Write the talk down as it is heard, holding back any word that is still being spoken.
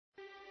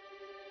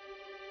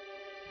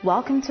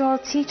Welcome to our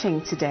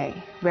teaching today,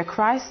 where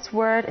Christ's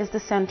Word is the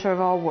center of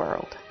our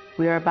world.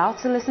 We are about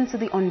to listen to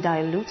the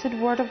undiluted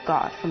Word of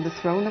God from the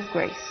throne of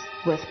grace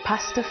with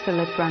Pastor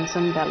Philip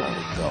Ransom Bello.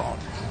 God.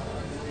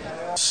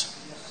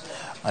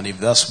 And if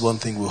that's one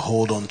thing we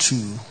hold on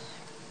to,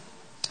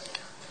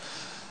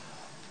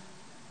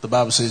 the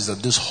Bible says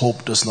that this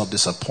hope does not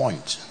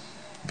disappoint,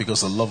 because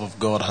the love of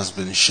God has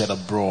been shed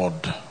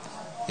abroad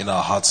in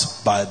our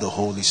hearts by the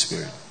Holy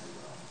Spirit.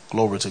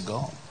 Glory to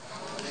God.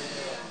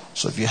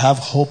 So if you have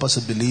hope as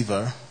a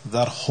believer,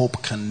 that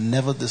hope can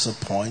never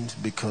disappoint,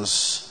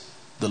 because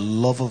the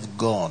love of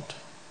God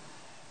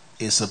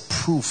is a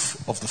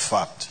proof of the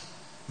fact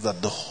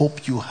that the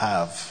hope you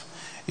have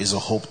is a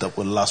hope that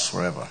will last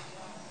forever.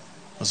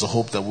 It's a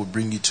hope that will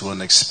bring you to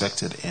an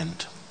expected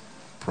end.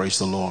 Praise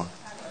the Lord.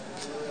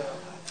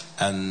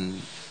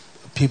 And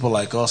people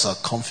like us are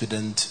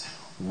confident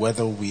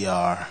whether we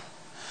are,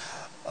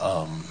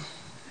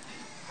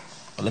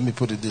 let me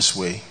put it this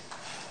way.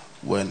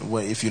 When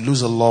if you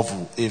lose a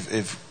love,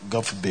 if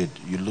God forbid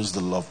you lose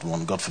the loved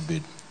one, God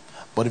forbid,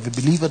 but if a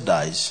believer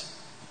dies,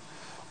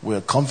 we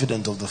are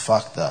confident of the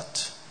fact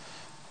that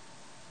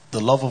the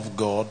love of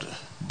God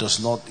does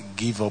not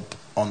give up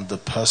on the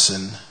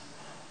person,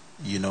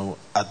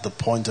 at the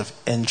point of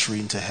entry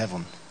into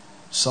heaven.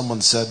 Someone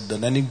said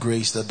that any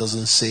grace that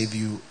doesn't save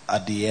you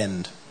at the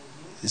end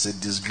is a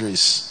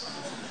disgrace.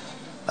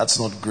 That's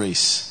not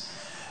grace.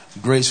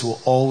 Grace will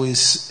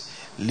always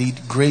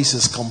lead. Grace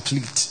is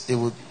complete.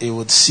 It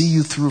would see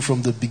you through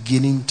from the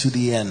beginning to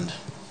the end.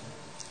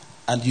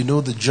 And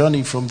the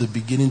journey from the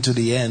beginning to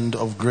the end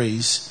of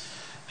grace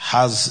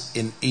has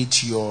in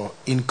it your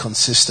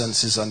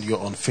inconsistencies and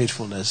your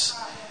unfaithfulness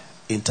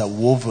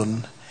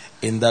interwoven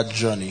in that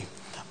journey.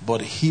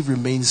 But He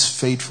remains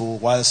faithful,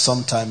 while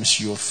sometimes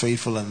you're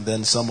faithful and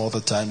then some other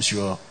times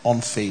you're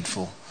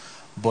unfaithful.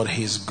 But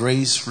His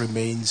grace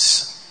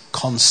remains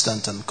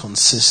constant and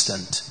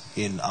consistent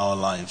in our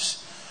lives.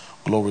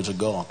 Glory to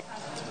God.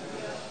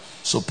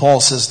 So Paul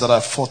says that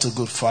I fought a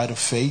good fight of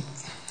faith.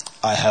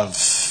 I have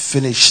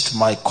finished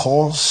my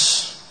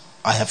course.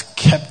 I have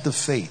kept the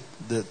faith.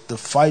 The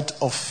fight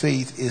of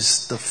faith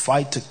is the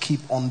fight to keep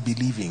on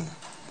believing.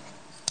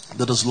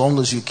 That as long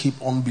as you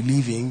keep on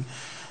believing,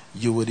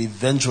 you would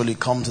eventually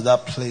come to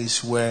that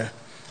place where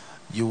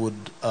you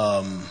would,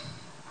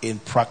 in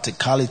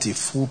practicality,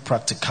 full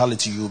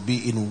practicality, you'll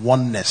be in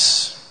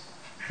oneness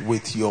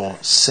with your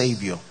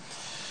Savior.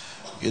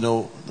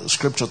 The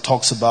scripture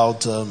talks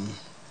about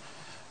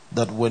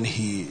that when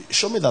He...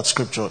 Show me that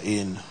scripture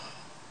in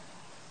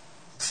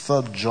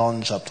 3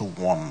 John chapter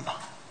 1.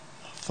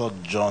 3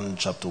 John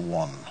chapter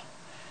 1.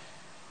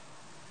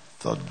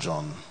 3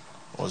 John.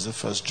 Or is it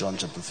 1 John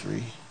chapter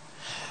 3?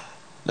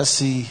 Let's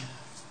see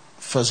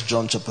 1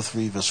 John chapter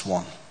 3 verse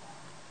 1.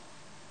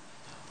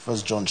 1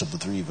 John chapter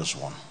 3 verse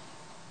 1.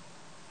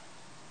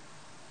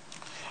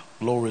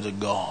 Glory to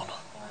God.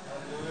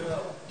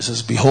 It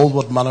says, behold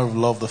what manner of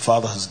love the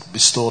Father has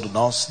bestowed on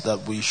us,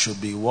 that we should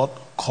be what?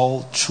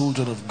 Called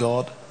children of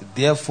God.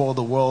 Therefore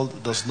the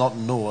world does not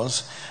know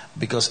us,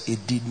 because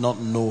it did not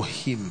know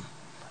Him.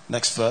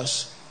 Next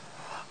verse.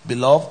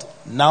 Beloved,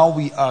 now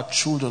we are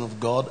children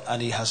of God,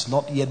 and it has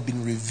not yet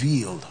been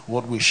revealed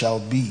what we shall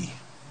be.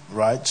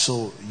 Right?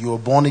 So you are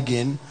born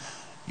again,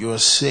 you are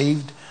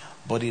saved,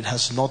 but it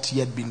has not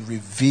yet been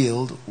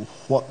revealed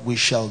what we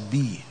shall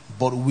be.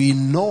 But we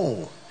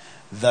know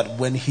that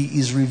when He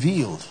is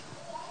revealed,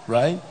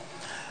 right,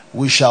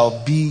 we shall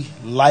be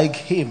like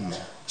Him.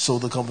 So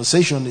the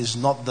conversation is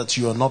not that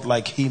you are not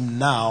like Him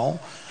now,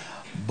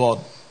 but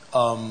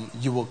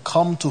you will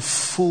come to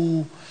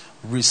full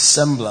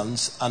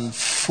resemblance and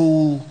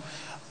full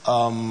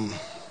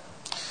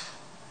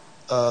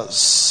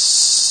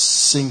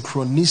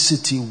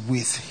synchronicity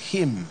with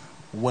Him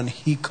when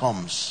He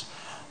comes.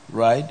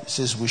 Right? It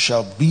says we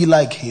shall be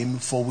like Him,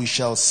 for we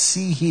shall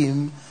see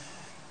Him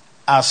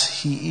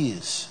as He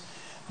is.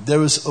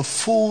 There is a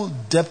full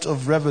depth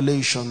of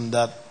revelation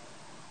that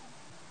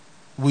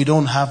we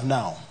don't have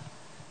now.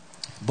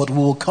 But we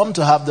will come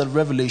to have that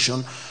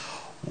revelation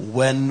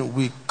when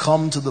we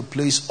come to the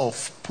place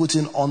of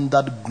putting on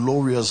that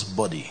glorious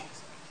body.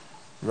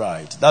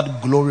 Right.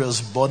 That glorious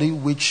body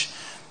which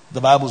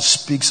the Bible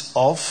speaks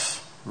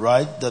of,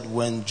 right? That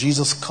when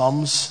Jesus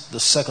comes the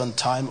second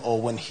time, or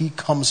when He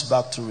comes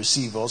back to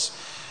receive us,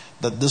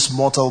 that this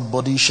mortal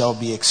body shall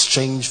be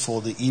exchanged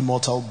for the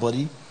immortal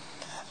body.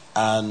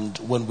 And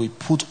when we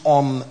put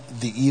on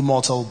the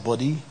immortal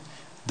body,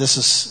 this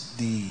is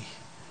the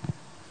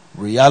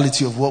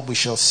reality of what we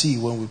shall see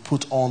when we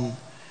put on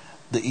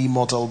the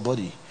immortal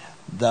body.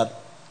 That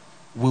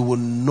we will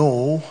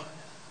know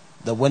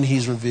that when He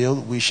is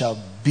revealed, we shall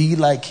be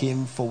like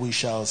Him, for we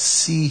shall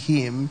see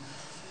Him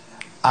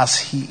as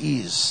He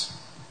is.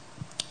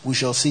 We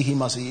shall see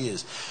Him as He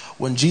is.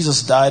 When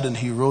Jesus died and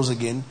He rose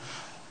again,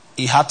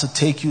 He had to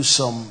take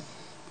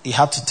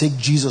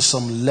Jesus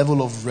some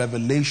level of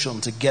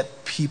revelation to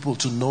get people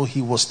to know He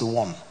was the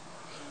one.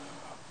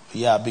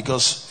 Yeah,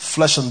 because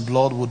flesh and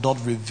blood would not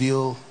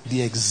reveal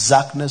the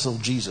exactness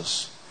of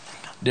Jesus.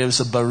 There is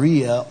a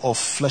barrier of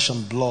flesh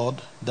and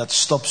blood that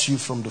stops you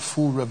from the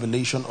full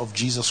revelation of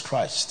Jesus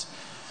Christ.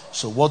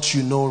 So what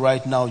you know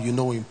right now, you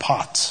know in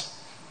part,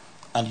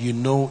 and you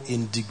know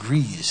in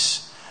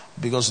degrees,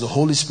 because the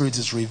Holy Spirit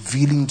is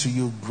revealing to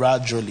you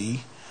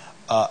gradually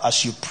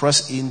as you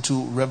press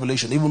into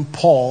revelation. Even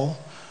Paul,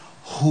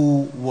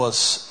 who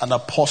was an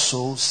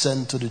apostle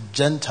sent to the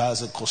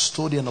Gentiles, a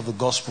custodian of the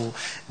gospel,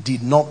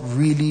 did not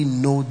really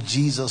know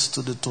Jesus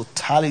to the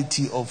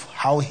totality of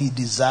how he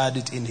desired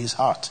it in his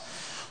heart.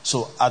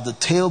 So at the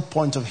tail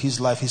point of his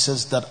life, he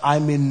says that I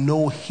may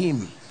know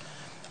him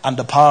and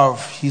the power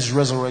of his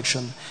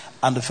resurrection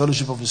and the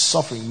fellowship of his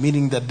suffering,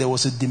 meaning that there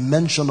was a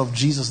dimension of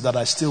Jesus that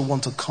I still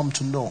want to come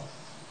to know.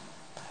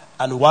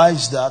 And why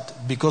is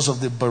that? Because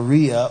of the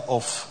barrier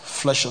of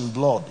flesh and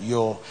blood,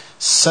 your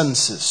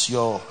senses,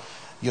 your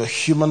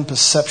human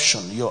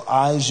perception, your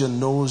eyes, your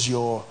nose,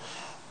 your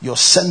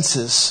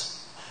senses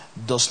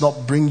does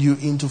not bring you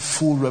into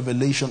full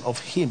revelation of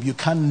him. You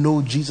can't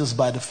know Jesus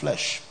by the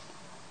flesh.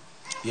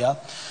 Yeah?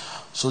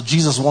 So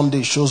Jesus one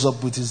day shows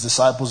up with his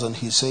disciples and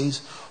he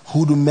says,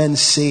 "Who do men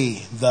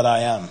say that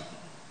I am?"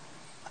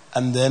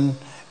 And then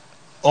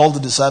all the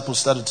disciples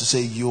started to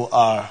say, "You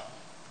are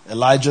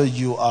Elijah,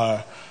 you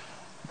are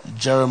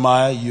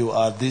Jeremiah, you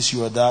are this,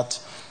 you are that."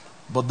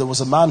 But there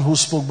was a man who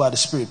spoke by the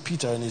Spirit,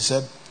 Peter, and he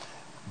said,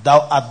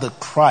 "Thou art the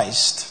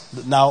Christ."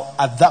 Now,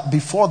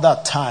 before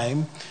that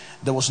time,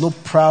 there was no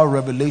prior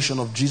revelation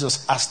of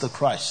Jesus as the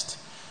Christ.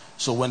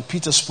 So when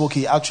Peter spoke,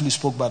 he actually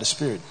spoke by the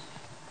Spirit.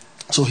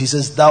 So he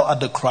says, "Thou art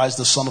the Christ,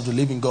 the Son of the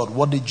living God."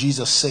 What did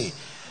Jesus say?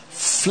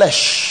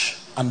 Flesh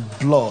and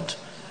blood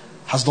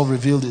has not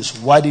revealed this.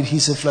 Why did he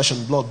say flesh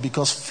and blood?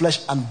 Because flesh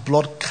and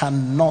blood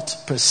cannot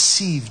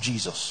perceive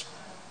Jesus.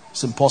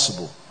 It's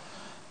impossible.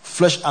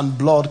 Flesh and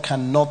blood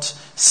cannot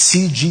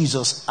see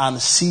Jesus and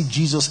see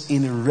Jesus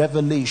in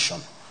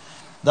revelation.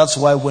 That's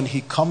why when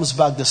he comes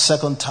back the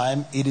second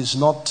time, he's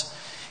not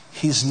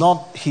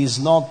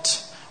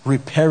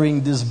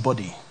repairing this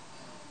body.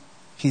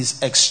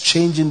 He's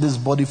exchanging this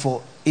body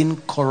for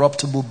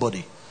incorruptible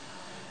body.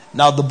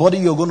 Now the body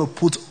you're going to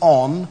put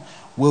on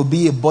will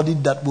be a body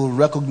that will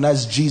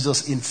recognize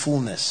Jesus in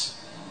fullness.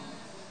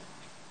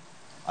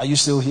 Are you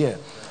still here?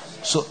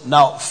 So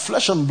now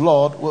flesh and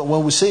blood,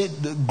 when we say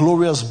the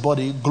glorious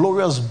body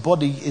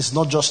is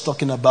not just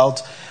talking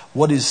about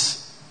what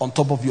is on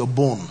top of your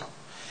bone.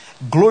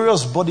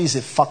 Glorious body is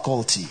a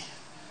faculty.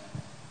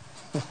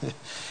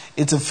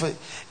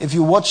 If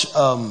you watch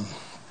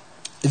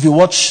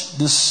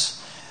this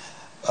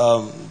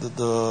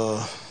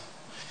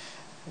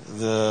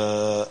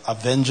the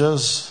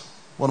Avengers,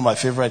 one of my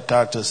favorite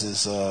characters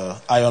is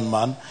Iron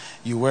Man.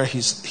 You wear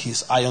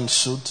his iron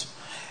suit.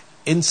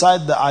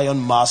 Inside the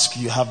iron mask,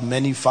 you have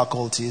many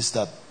faculties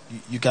that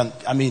you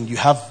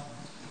have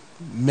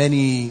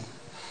many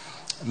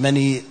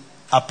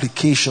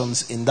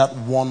applications in that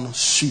one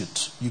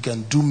suit. You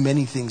can do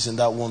many things in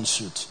that one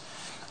suit.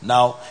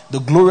 Now, the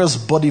glorious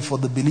body for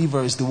the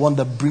believer is the one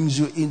that brings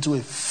you into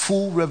a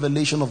full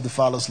revelation of the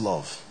Father's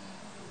love.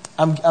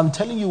 I'm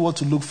telling you what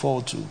to look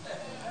forward to.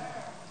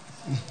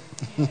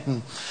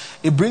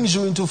 It brings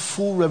you into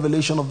full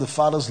revelation of the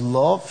Father's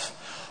love,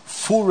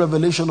 full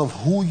revelation of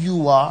who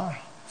you are,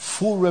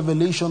 full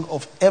revelation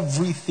of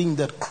everything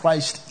that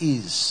Christ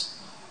is,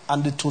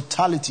 and the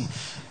totality.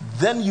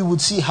 Then you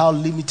would see how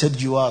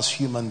limited you are as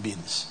human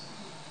beings.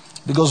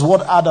 Because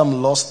what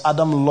Adam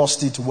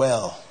lost it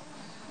well.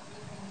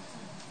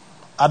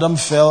 Adam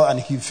fell, and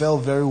he fell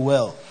very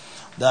well.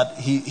 That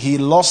he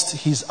lost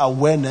his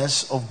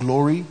awareness of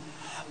glory,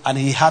 and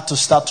he had to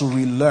start to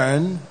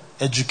relearn.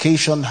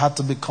 Education had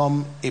to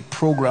become a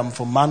program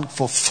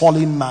for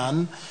fallen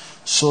man,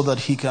 so that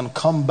he can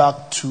come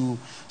back to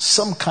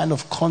some kind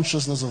of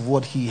consciousness of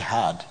what he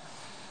had.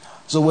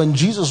 So when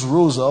Jesus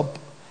rose up,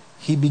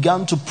 he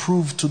began to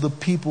prove to the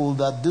people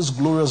that this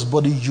glorious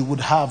body you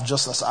would have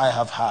just as I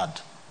have had,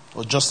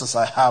 or just as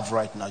I have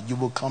right now. You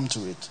will come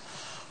to it.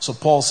 So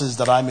Paul says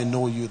that I may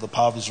know you, the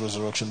power of his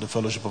resurrection, the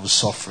fellowship of his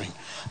suffering.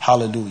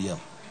 Hallelujah.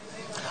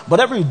 But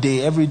every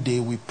day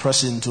we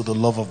press into the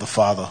love of the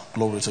Father.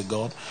 Glory to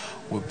God.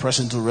 We press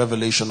into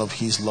revelation of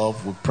his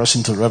love. We press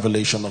into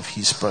revelation of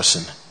his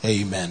person.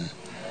 Amen.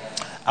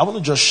 I want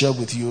to just share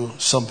with you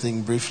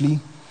something briefly.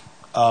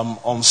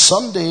 On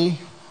Sunday,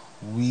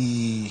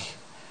 we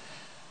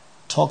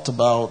talked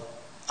about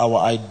our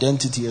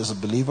identity as a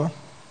believer,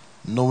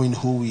 knowing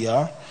who we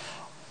are.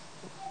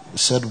 We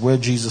said where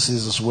Jesus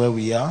is where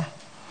we are.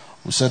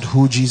 We said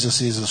who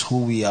Jesus is who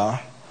we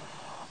are.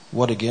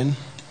 What again?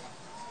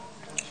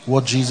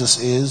 What Jesus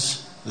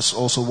is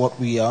also what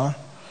we are.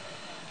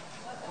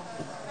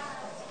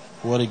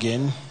 What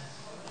again?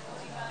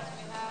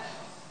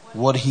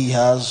 What he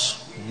has,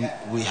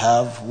 we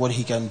have. What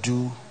he can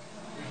do,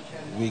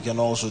 we can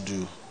also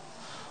do.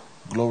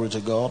 Glory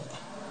to God.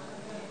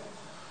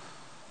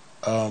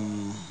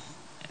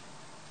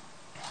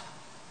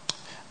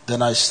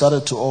 Then I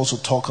started to also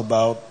talk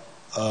about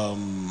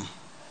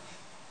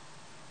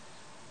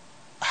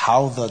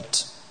how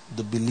that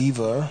the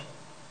believer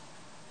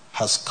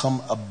has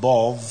come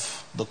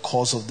above the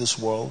cause of this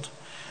world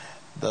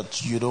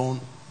that you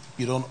don't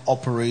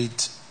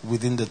operate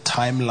within the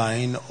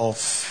timeline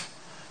of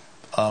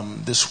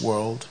this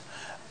world,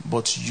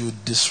 but you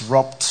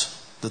disrupt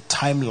the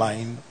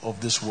timeline of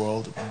this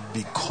world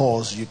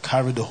because you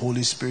carry the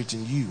Holy Spirit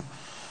in you.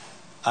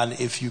 And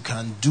if you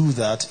can do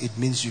that, it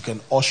means you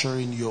can usher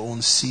in your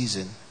own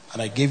season.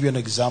 And I gave you an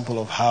example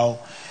of how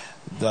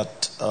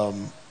that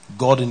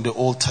God in the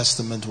Old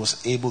Testament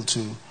was able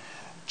to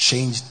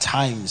change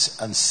times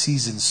and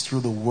seasons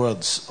through the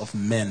words of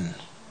men.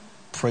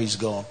 Praise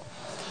God.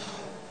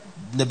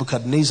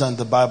 Nebuchadnezzar in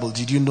the Bible,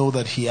 did you know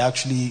that he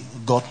actually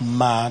got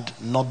mad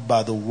not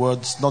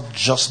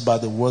just by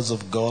the words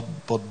of God,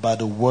 but by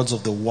the words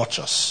of the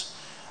watchers?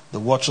 The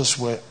watchers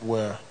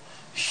were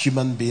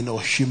human beings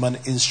or human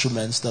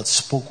instruments that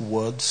spoke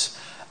words,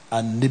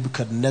 and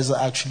Nebuchadnezzar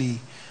actually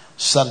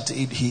started to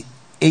eat. He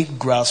ate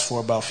grass for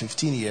about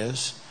 15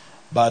 years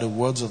by the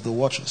words of the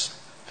watchers.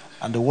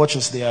 And the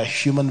watchers, they are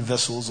human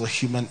vessels or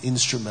human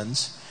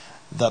instruments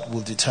that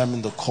will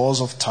determine the course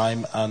of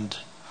time and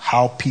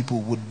how people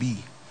would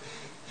be.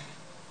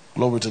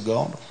 Glory to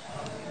God.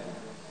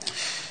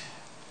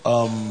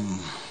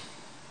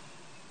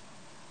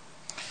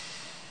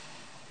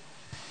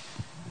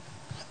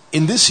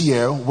 In this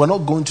year, we're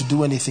not going to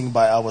do anything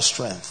by our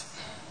strength.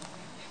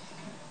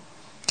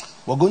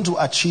 We're going to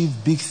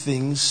achieve big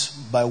things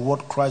by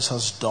what Christ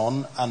has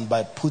done and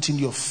by putting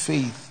your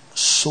faith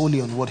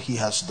solely on what He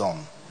has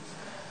done.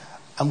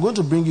 I'm going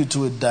to bring you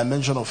to a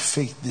dimension of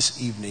faith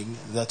this evening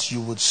that you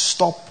would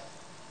stop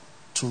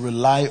to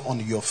rely on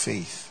your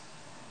faith.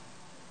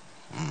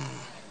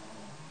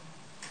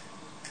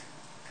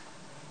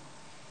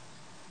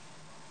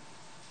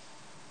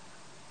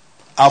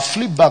 I'll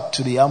flip back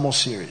to the Armor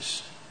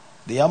series.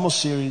 The Armor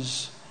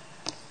series,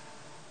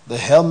 the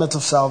helmet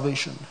of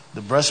salvation,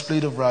 the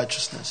breastplate of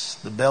righteousness,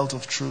 the belt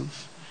of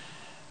truth,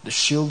 the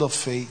shield of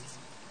faith,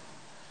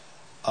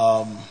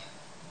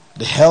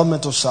 the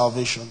helmet of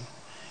salvation.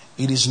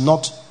 It is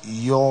not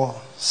your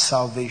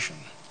salvation.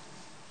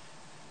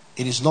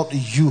 It is not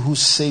you who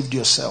saved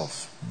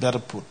yourself. Better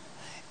put,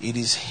 it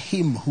is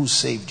Him who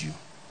saved you.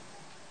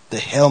 The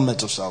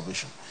helmet of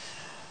salvation.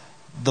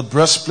 The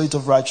breastplate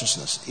of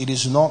righteousness. It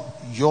is not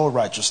your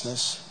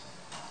righteousness,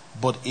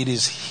 but it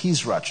is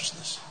His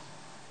righteousness.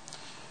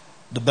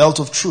 The belt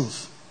of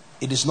truth.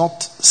 It is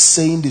not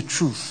saying the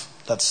truth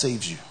that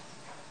saves you.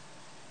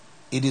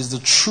 It is the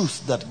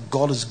truth that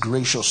God is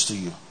gracious to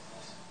you.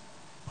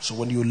 So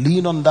when you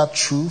lean on that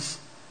truth,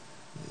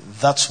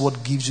 that's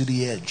what gives you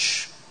the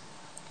edge.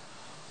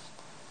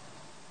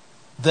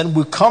 Then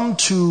we come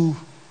to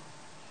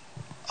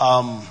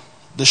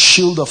the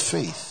shield of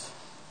faith.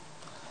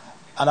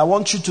 And I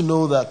want you to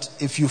know that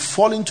if you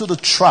fall into the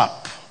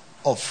trap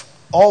of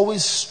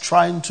always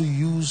trying to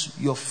use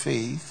your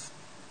faith,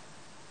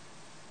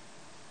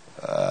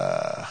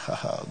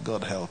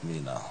 God help me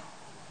now.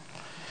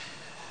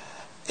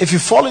 If you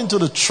fall into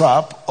the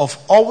trap of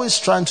always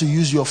trying to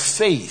use your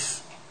faith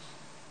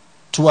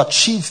to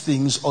achieve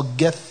things or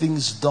get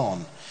things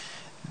done,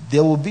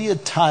 there will be a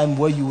time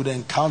where you would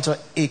encounter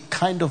a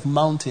kind of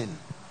mountain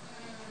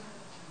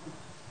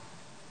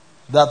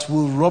that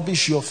will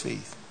rubbish your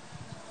faith.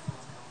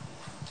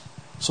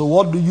 So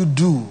what do you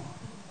do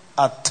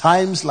at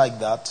times like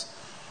that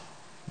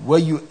where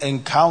you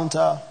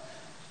encounter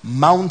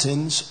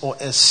mountains or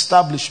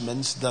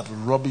establishments that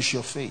rubbish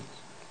your faith?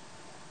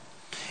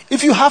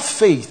 If you have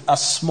faith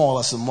as small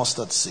as a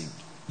mustard seed,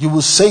 you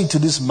will say to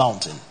this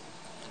mountain,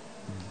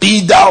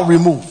 "Be thou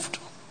removed,"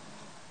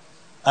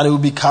 and it will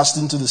be cast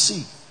into the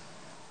sea.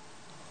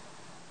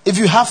 If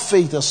you have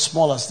faith as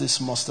small as this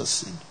mustard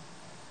seed,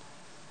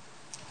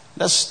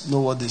 let's know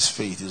what this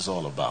faith is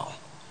all about.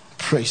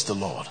 Praise the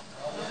Lord.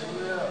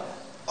 Hallelujah.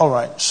 All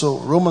right, so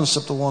Romans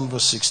chapter 1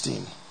 verse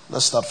 16.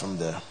 Let's start from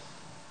there.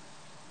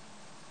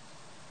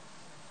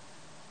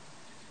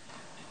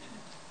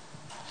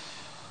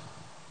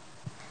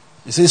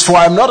 It says, "For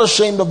I am not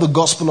ashamed of the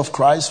gospel of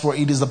Christ, for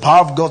it is the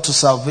power of God to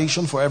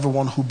salvation for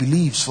everyone who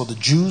believes, for the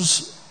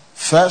Jews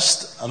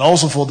first and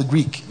also for the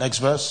Greek." Next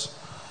verse.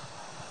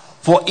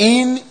 "For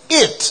in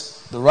it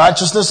the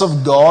righteousness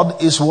of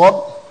God is"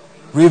 what?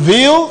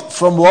 "Revealed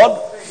from"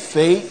 what?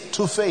 "Faith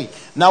to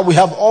faith." Now we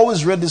have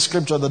always read the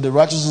scripture that the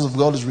righteousness of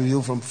God is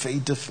revealed from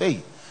faith to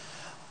faith.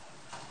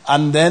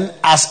 And then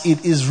as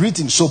it is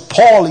written. So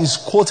Paul is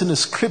quoting a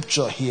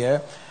scripture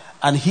here,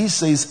 and he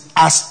says,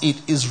 as it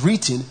is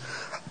written,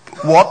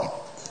 what?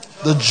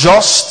 "The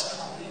just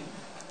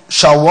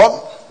shall"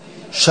 what?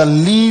 "Shall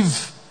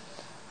live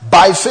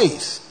by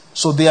faith."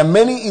 So there are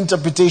many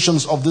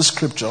interpretations of this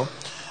scripture.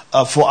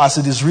 For as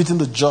it is written,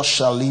 the just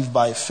shall live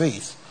by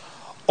faith.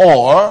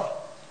 Or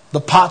the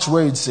part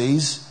where it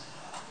says,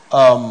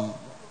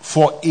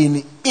 for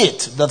in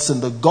it, that's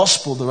in the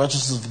gospel, the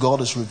righteousness of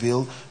God is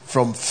revealed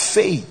from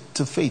faith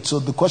to faith. So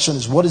the question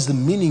is, what is the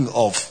meaning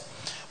of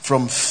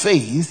from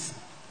faith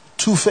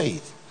to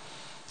faith?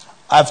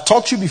 I've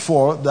taught you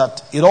before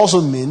that it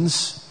also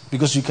means,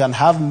 because you can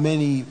have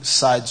many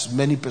sides,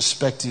 many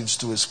perspectives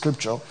to a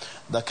scripture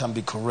that can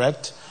be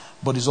correct,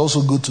 but it's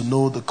also good to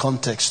know the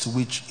context to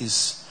which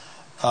is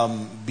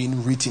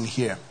being written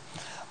here.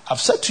 I've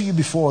said to you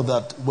before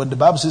that when the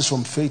Bible says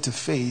from faith to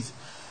faith,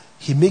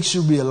 he makes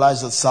you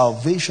realize that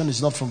salvation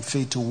is not from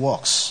faith to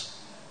works.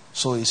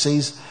 So he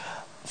says,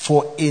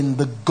 for in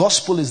the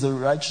gospel is the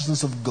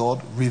righteousness of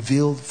God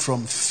revealed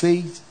from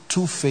faith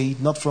to faith,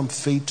 not from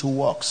faith to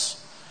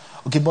works.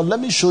 Okay, but let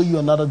me show you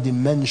another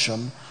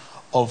dimension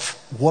of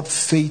what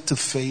faith to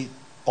faith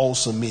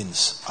also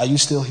means. Are you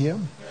still here?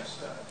 Yes,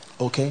 sir.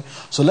 Okay,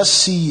 so let's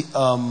see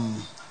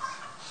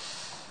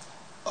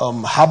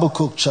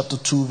Habakkuk chapter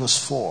 2 verse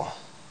 4.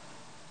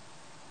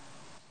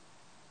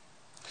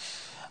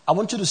 I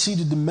want you to see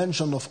the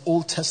dimension of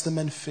Old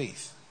Testament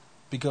faith,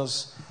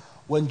 because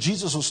when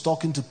Jesus was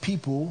talking to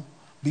people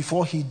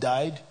before he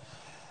died,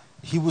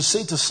 he would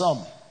say to some,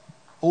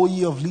 O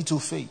ye of little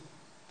faith.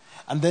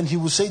 And then he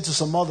would say to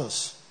some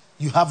others,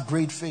 you have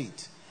great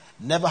faith.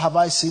 Never have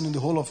I seen in the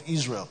whole of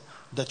Israel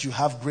that you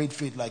have great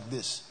faith like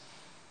this.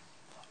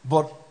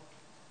 But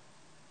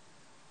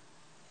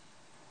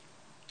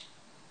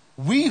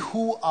we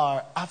who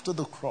are after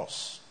the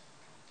cross,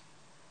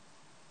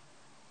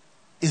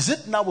 is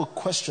it now a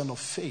question of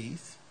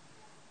faith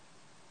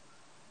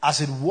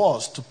as it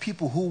was to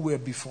people who were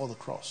before the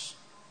cross?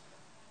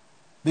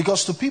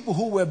 Because to people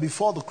who were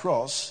before the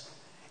cross,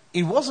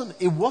 it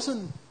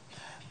wasn't,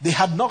 they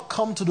had not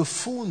come to the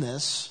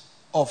fullness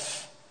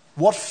of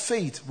what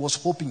faith was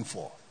hoping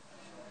for.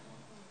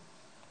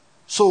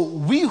 So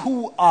we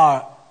who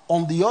are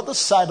on the other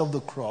side of the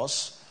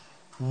cross,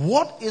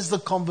 what is the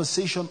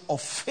conversation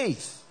of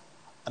faith?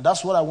 And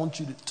that's what I want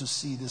you to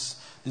see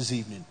this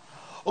evening.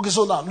 Okay,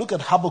 so now look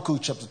at Habakkuk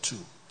chapter 2,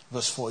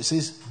 verse 4. It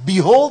says,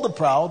 behold the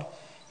proud,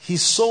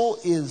 his soul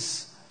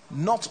is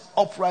not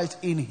upright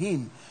in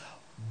him,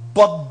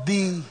 but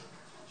the...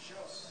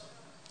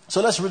 So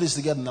let's read this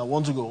together now.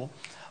 1 to go.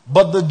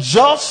 But the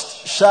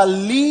just shall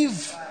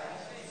live...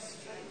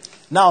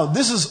 Now,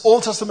 this is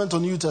Old Testament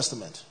or New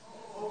Testament?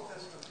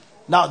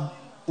 Now,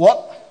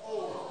 what?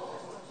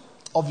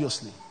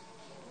 Obviously.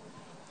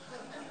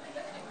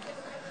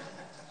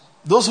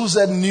 Those who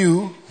said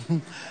new...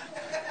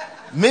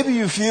 Maybe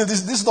you feel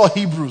this is not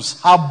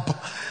Hebrews. Hab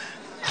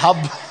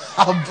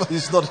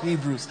is not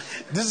Hebrews.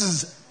 This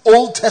is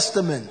Old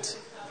Testament.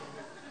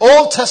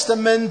 Old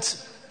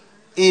Testament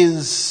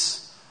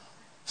is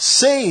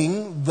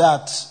saying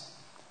that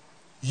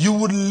you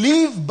would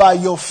live by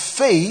your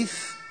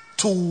faith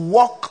to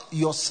work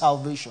your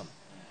salvation.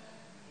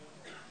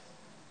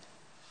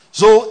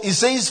 So it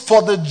says,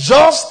 for the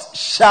just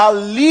shall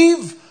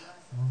live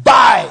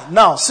by.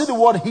 Now, see the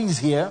word he's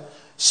here.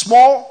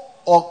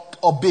 Small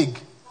or big?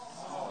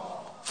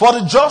 For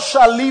the just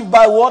shall live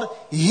by what?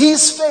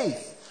 His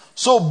faith.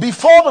 So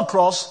before the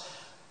cross,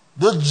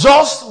 the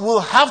just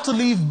will have to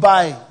live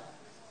by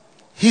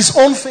his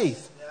own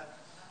faith.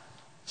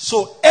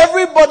 So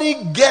everybody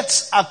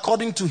gets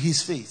according to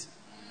his faith.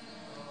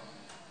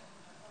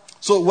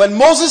 So when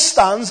Moses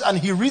stands and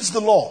he reads the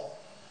law,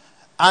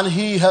 and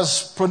he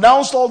has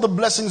pronounced all the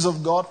blessings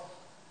of God,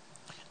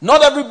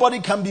 not everybody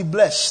can be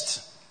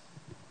blessed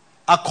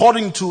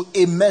according to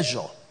a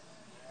measure.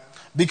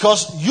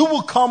 Because you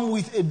will come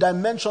with a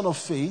dimension of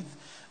faith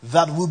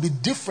that will be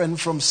different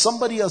from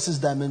somebody else's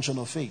dimension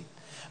of faith.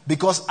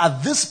 Because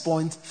at this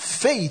point,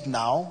 faith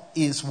now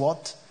is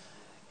what?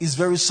 Is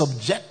very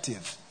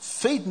subjective.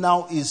 Faith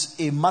now is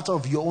a matter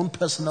of your own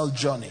personal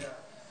journey.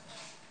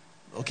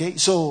 Okay?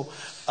 So,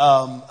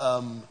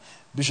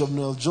 Bishop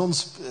Noel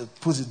Jones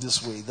puts it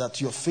this way, that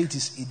your faith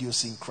is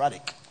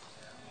idiosyncratic.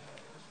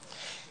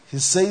 He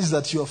says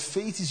that your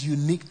faith is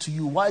unique to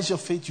you. Why is your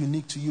faith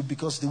unique to you?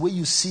 Because the way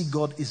you see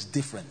God is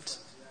different.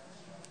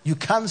 You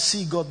can't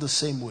see God the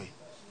same way.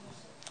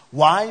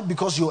 Why?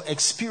 Because your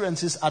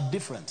experiences are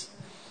different.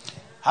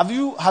 Have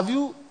you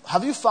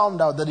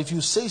found out that if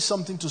you say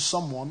something to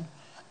someone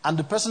and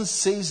the person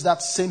says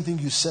that same thing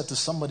you said to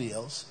somebody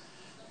else,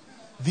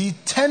 the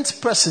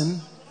 10th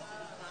person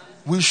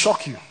will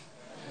shock you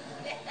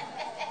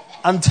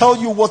and tell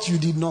you what you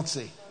did not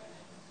say.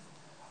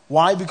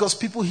 Why? Because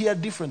people hear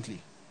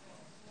differently.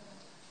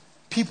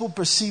 People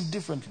perceive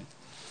differently.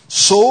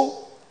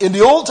 So, in the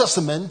Old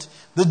Testament,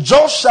 the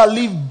just shall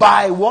live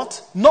by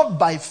what? Not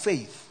by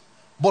faith,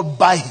 but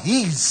by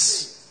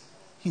his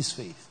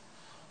faith.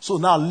 So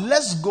now,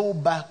 let's go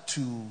back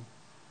to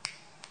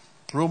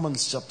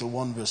Romans chapter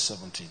 1 verse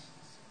 17.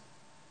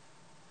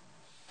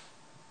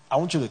 I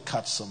want you to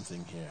catch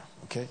something here,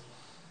 okay?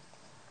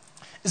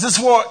 It says,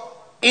 for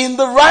in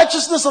the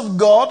righteousness of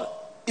God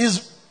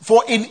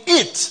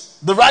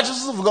the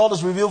righteousness of God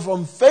is revealed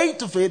from faith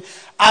to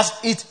faith, as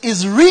it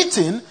is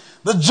written,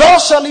 the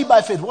just shall live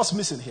by faith. What's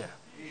missing here?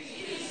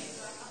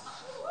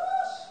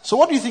 So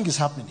what do you think is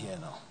happening here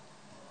now?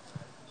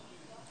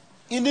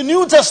 In the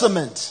New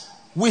Testament,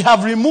 we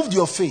have removed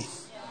your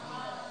faith.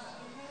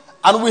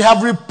 And we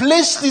have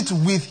replaced it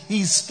with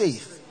his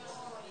faith.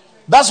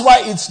 That's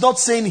why it's not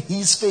saying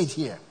his faith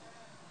here.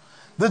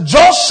 The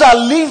just shall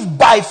live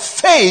by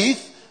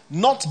faith,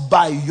 not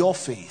by your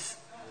faith.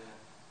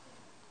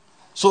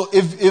 So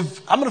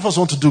if how many of us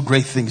want to do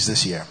great things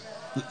this year?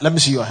 Let me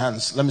see your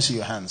hands.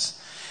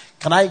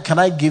 Can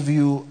I give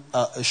you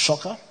a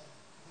shocker?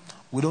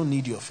 We don't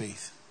need your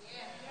faith.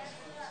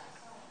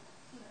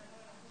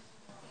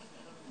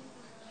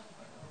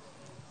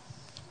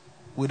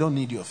 We don't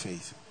need your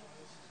faith.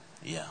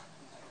 Yeah.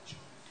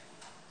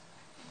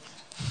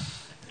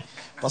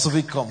 Pastor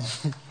Vic, come.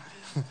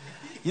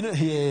 You know,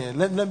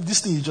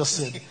 this thing you just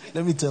said,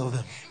 let me tell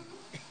them.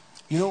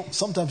 You know,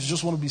 sometimes you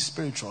just want to be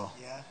spiritual.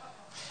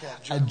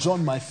 I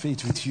join my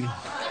faith with you.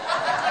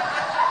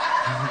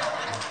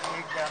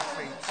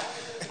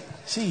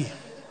 See,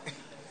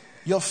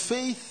 your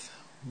faith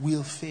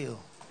will fail.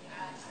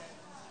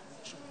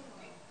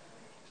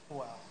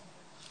 Wow.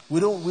 We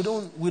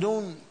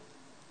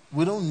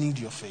don't need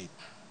your faith.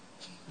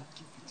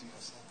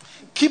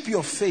 Keep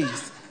your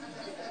faith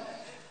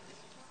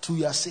till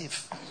you are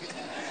safe.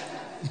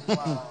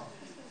 Wow.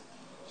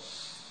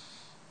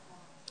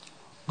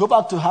 Go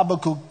back to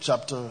Habakkuk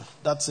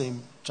that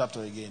same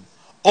chapter again.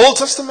 Old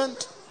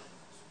Testament,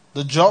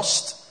 the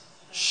just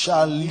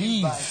shall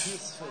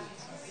live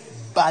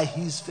by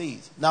his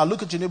faith. Now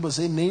look at your neighbor and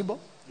say, neighbor.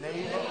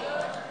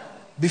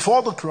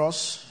 Before the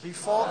cross,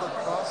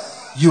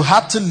 you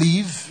had to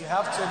live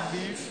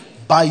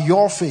by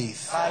your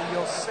faith.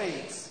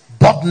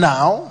 But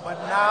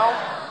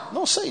now,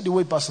 no, say it the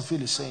way Pastor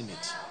Phil is saying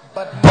it.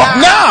 But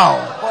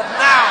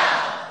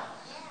now,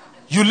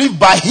 you live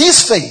by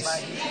his faith.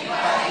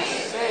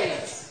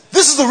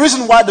 This is the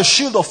reason why the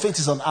shield of faith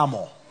is an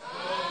armor.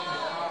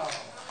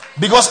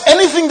 Because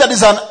anything that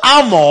is an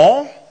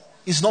armor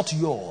is not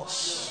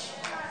yours.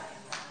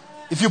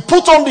 If you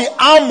put on the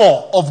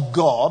armor of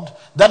God,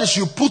 that is,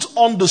 you put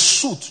on the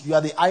suit, you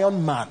are the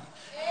Iron Man.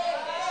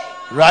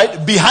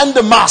 Right? Behind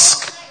the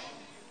mask,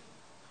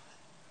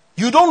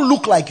 you don't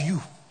look like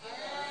you.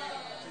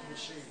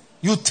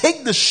 You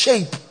take the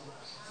shape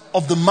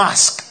of the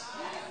mask,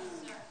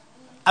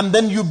 and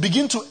then you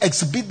begin to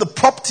exhibit the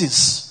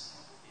properties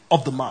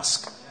of the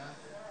mask.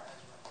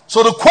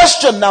 So the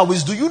question now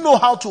is, do you know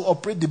how to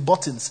operate the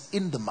buttons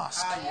in the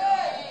mask?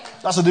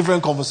 That's a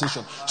different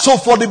conversation. So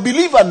for the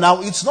believer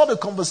now, it's not a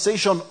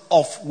conversation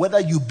of whether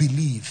you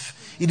believe.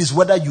 It is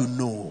whether you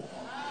know.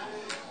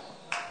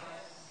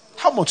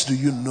 How much do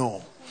you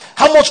know?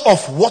 How much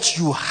of what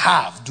you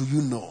have do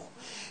you know?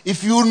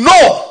 If you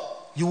know,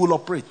 you will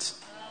operate.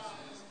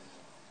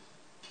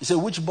 You say,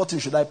 which button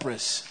should I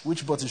press?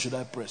 Which button should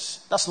I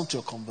press? That's not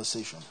your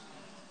conversation.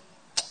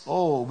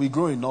 Oh, we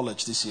grow in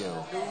knowledge this year.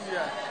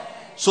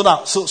 So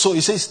now, so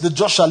it says, the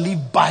just shall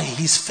live by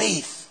his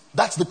faith.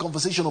 That's the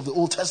conversation of the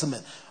Old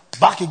Testament.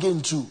 Back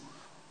again to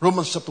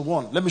Romans chapter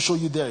 1. Let me show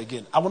you there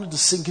again. I wanted to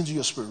sink into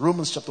your spirit.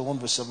 Romans chapter 1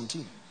 verse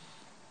 17.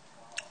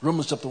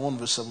 Romans chapter 1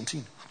 verse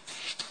 17.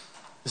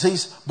 It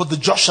says, but the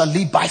just shall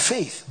live by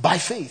faith. By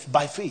faith.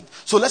 By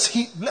faith. So let's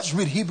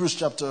read Hebrews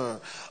chapter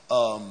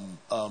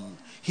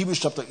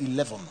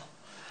 11.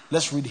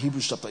 Let's read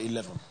Hebrews chapter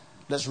 11.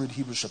 Let's read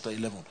Hebrews chapter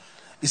 11.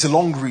 It's a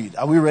long read.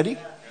 Are we ready?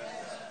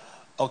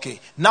 Okay.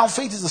 Now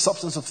faith is the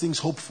substance of things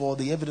hoped for,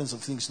 the evidence of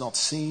things not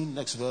seen.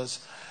 Next verse.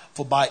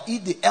 For by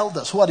it the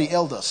elders, who are the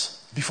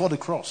elders? Before the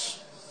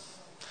cross.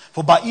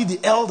 For by it the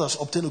elders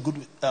obtained a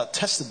good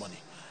testimony.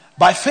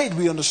 By faith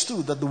we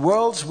understood that the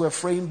worlds were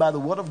framed by the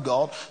word of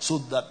God, so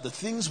that the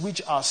things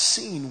which are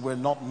seen were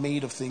not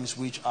made of things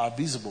which are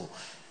visible.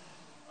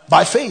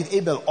 By faith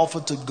Abel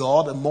offered to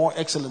God a more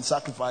excellent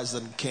sacrifice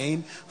than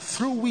Cain,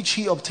 through which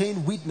he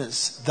obtained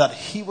witness that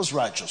he was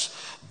righteous,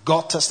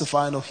 God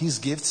testifying of his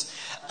gifts,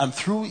 and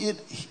through it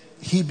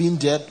he being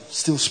dead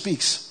still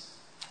speaks.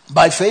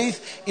 By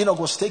faith Enoch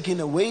was taken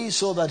away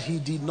so that he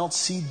did not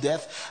see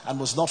death, and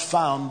was not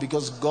found,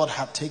 because God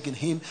had taken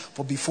him.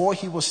 For before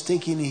he was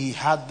taken, he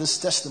had this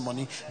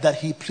testimony that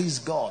he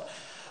pleased God.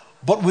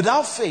 But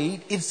without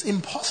faith it's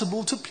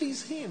impossible to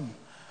please him.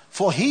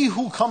 For he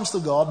who comes to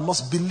God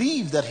must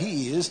believe that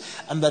he is,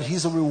 and that he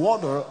is a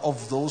rewarder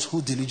of those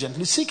who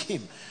diligently seek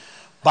him.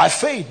 By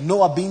faith,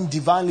 Noah, being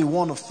divinely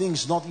warned of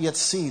things not yet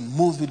seen,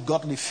 moved with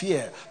godly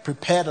fear,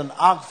 prepared an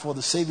ark for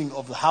the saving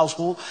of the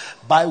household,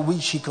 by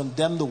which he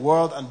condemned the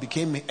world and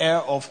became heir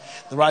of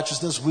the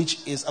righteousness which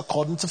is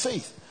according to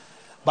faith.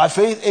 By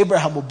faith,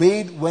 Abraham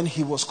obeyed when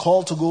he was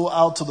called to go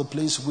out to the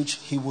place which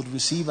he would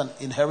receive an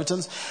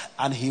inheritance,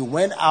 and he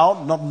went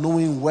out not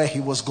knowing where he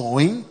was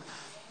going.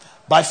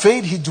 By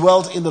faith he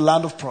dwelt in the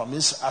land of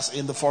promise, as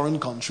in the foreign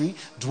country,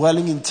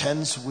 dwelling in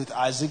tents with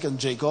Isaac and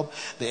Jacob,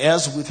 the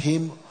heirs with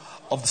him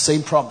of the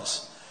same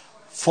promise.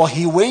 For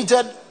he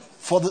waited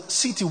for the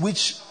city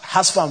which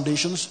has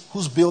foundations,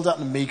 whose builder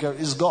and maker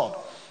is God.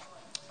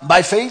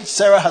 By faith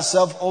Sarah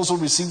herself also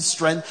received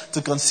strength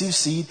to conceive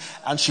seed,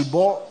 and she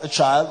bore a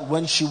child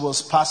when she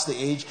was past the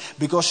age,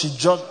 because she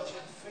judged.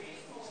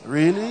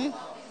 Really?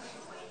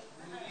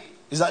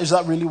 Is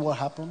that really what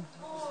happened?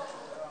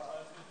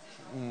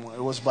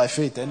 It was by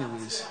faith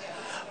anyways.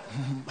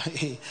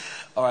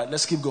 All right,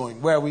 let's keep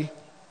going. Where are we?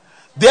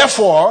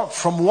 Therefore,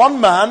 from one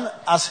man,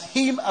 as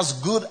him as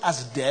good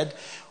as dead,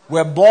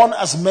 were born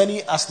as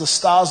many as the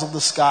stars of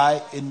the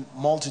sky in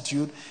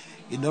multitude,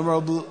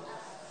 innumerable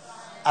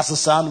as the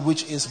sand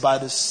which is by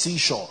the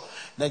seashore.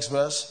 Next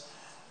verse.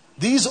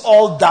 These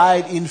all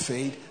died in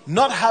faith,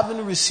 not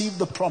having received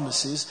the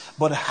promises,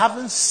 but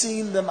having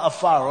seen them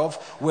afar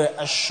off, were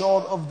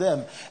assured of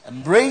them,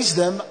 embraced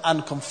them,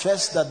 and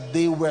confessed that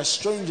they were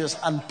strangers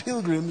and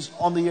pilgrims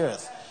on the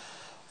earth.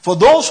 For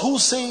those who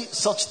say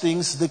such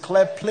things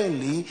declare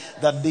plainly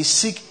that they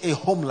seek a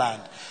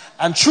homeland.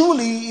 And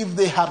truly, if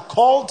they had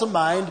called to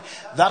mind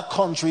that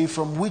country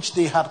from which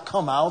they had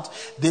come out,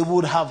 they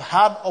would have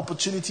had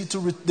opportunity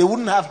they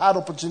wouldn't have had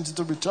opportunity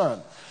to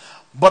return.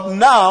 But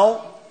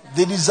now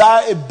they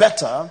desire a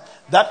better,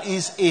 that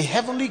is a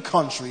heavenly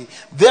country.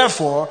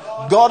 Therefore,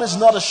 God is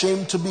not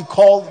ashamed to be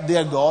called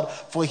their God,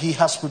 for he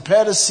has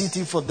prepared a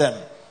city for them.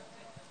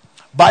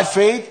 By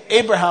faith,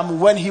 Abraham,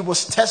 when he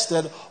was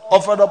tested,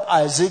 offered up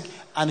Isaac,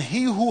 and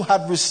he who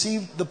had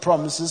received the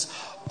promises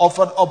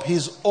offered up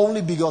his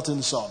only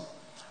begotten son.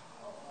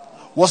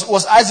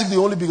 Was Isaac the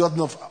only begotten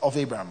of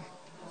Abraham?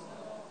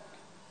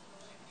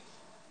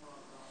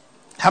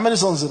 How many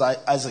sons did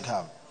Isaac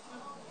have?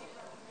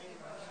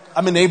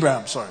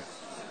 Abraham, sorry.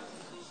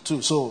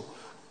 2. So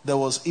there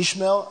was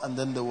Ishmael, and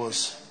then there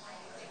was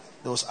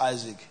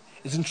Isaac.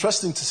 It's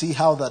interesting to see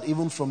how that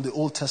even from the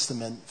Old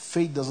Testament,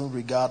 faith doesn't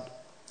regard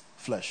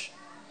flesh.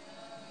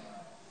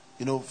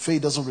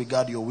 Faith doesn't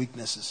regard your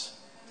weaknesses.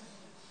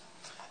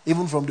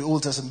 Even from the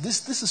Old Testament,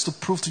 this is to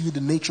prove to you the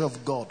nature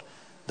of God.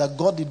 That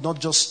God did not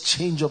just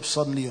change up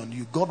suddenly on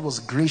you. God was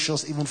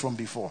gracious even from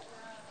before.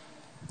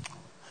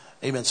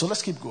 Amen. So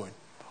let's keep going.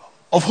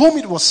 Of whom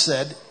it was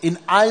said, in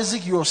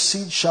Isaac your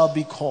seed shall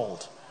be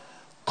called.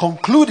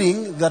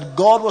 Concluding that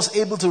God was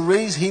able to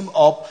raise him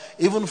up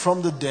even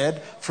from the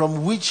dead,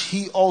 from which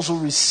he also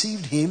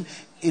received him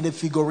in a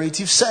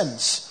figurative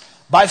sense.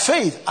 By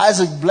faith,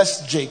 Isaac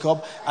blessed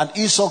Jacob and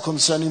Esau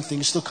concerning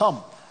things to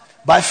come.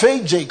 By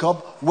faith,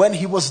 Jacob, when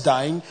he was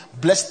dying,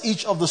 blessed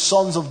each of the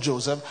sons of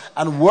Joseph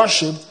and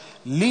worshipped,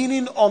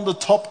 leaning on the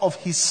top of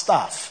his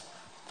staff.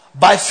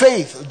 By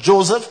faith,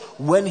 Joseph,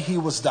 when he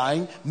was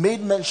dying,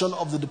 made mention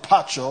of the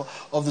departure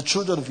of the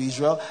children of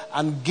Israel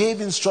and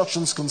gave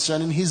instructions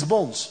concerning his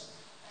bones.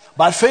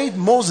 By faith,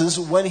 Moses,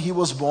 when he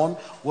was born,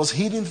 was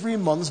hidden 3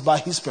 months by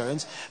his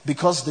parents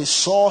because they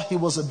saw he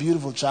was a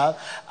beautiful child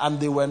and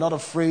they were not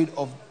afraid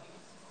of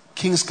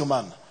king's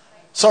command.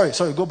 Sorry,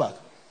 go back.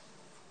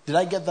 Did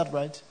I get that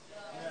right?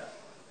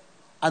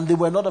 And they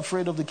were not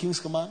afraid of the king's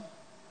command?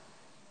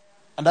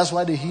 And that's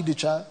why they hid the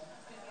child?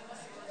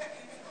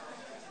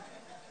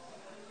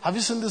 Have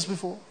you seen this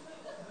before?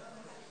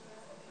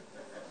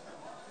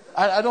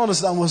 I don't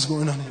understand what's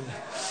going on here.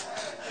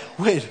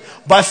 Wait.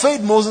 By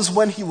faith, Moses,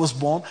 when he was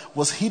born,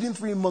 was hidden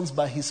 3 months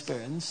by his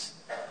parents.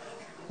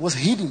 Was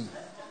hidden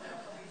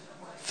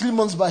 3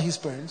 months by his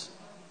parents.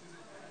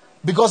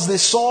 Because they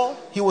saw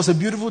he was a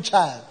beautiful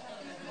child.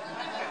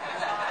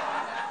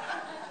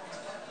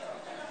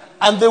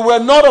 And they were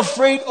not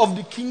afraid of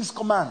the king's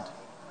command.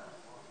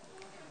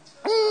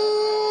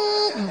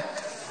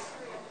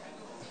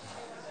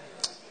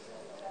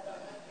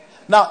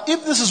 Now,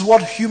 if this is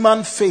what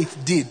human faith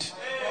did,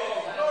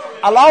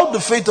 allow the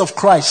faith of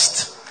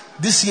Christ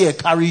this year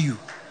carry you.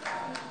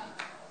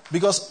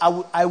 Because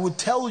I would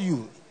tell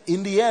you,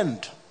 in the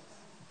end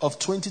of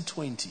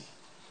 2020,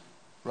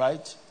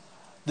 right,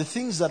 the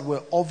things that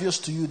were obvious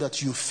to you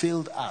that you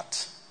failed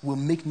at will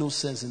make no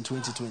sense in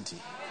 2020.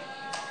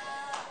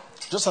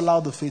 Just allow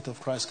the faith of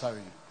Christ carry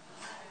you.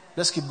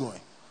 Let's keep going.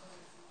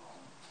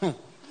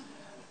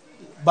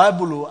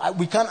 Bible,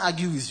 we can't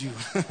argue with you.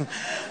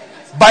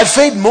 By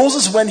faith,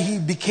 Moses, when he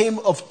became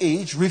of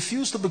age,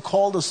 refused to be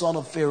called the son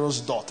of Pharaoh's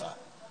daughter,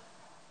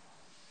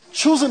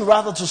 choosing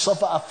rather to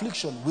suffer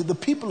affliction with the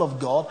people of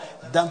God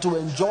than to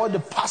enjoy the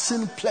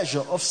passing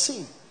pleasure of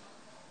sin,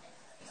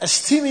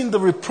 esteeming the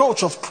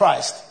reproach of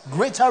Christ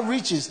greater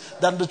riches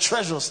than the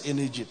treasures in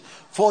Egypt,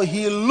 for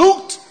he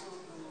looked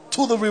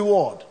to the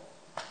reward.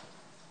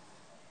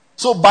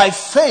 So by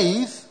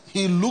faith,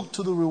 he looked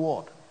to the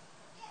reward.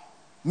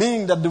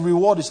 Meaning that the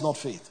reward is not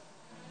faith.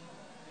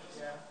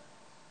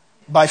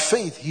 By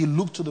faith, he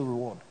looked to the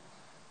reward.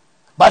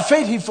 By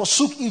faith, he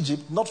forsook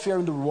Egypt, not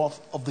fearing the wrath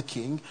of the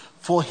king,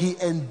 for he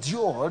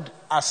endured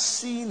as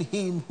seeing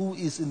him who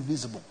is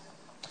invisible.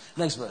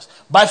 Next verse.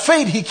 By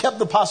faith, he kept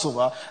the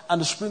Passover and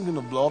the sprinkling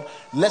of blood,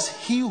 lest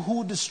he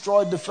who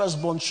destroyed the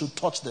firstborn should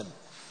touch them.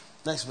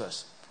 Next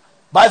verse.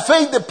 By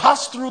faith, they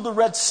passed through the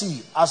Red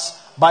Sea as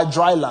by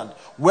dry land,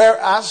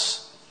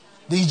 whereas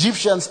the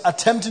Egyptians,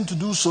 attempting to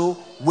do so,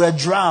 were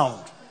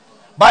drowned.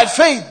 By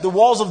faith, the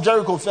walls of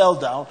Jericho fell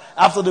down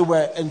after they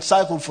were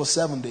encircled for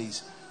 7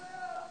 days.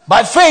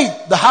 By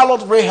faith, the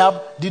harlot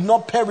Rahab did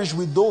not perish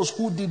with those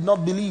who did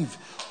not believe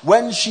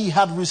when she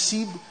had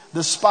received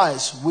the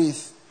spies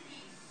with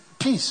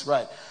peace.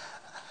 Right.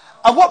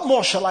 And what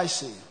more shall I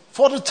say?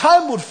 For the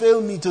time would fail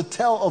me to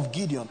tell of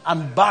Gideon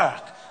and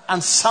Barak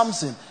and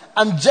Samson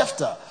and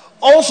Jephthah,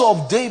 also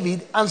of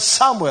David and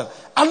Samuel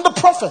and the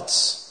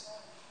prophets,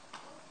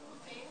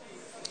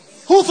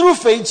 who through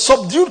faith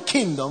subdued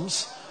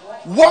kingdoms,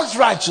 worked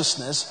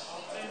righteousness.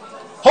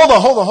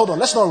 Hold on.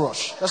 Let's not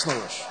rush.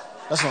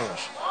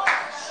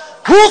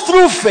 Who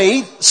through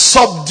faith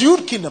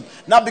subdued kingdom.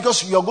 Now,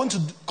 because you're going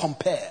to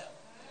compare.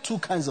 two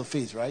kinds of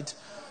faith, right?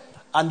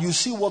 And you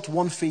see what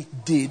one faith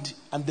did,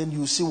 and then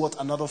you see what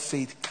another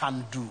faith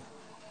can do.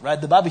 Right?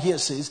 The Bible here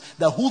says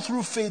that who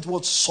through faith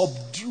was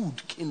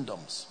subdued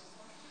kingdoms.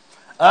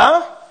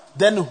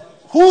 Then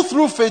who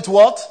through faith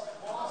what?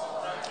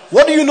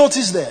 What do you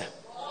notice there?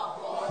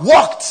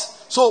 Walked.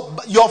 So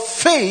your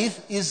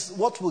faith is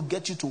what will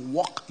get you to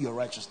walk your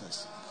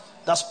righteousness.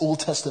 That's Old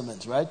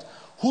Testament, right?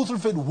 Who through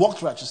faith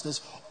walked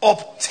righteousness,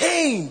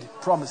 obtained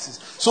promises.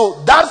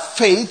 So that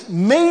faith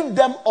made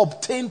them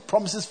obtain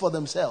promises for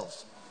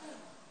themselves.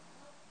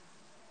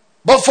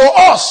 But for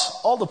us,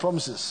 all the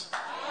promises,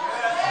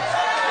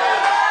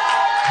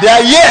 they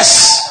are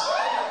yes.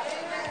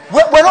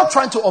 We're not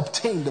trying to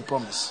obtain the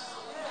promise.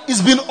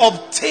 It's been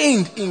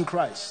obtained in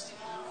Christ.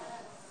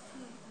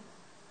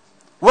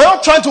 We're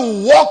not trying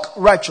to walk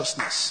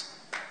righteousness.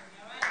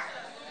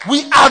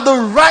 We are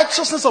the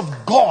righteousness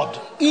of God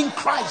in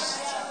Christ.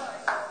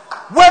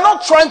 We're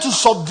not trying to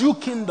subdue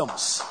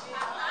kingdoms.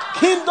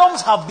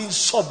 Kingdoms have been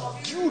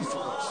subdued for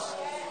us.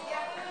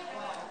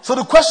 So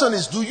the question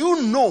is, do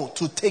you know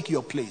to take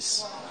your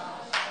place?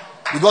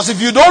 Because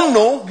if you don't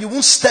know, you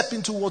won't step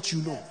into what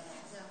you know.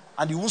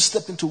 And you won't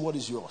step into what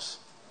is yours.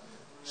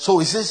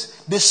 So it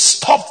says, they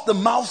stopped the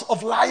mouth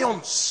of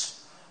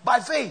lions by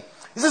faith.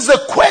 It says, they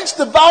quenched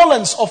the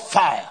violence of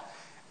fire,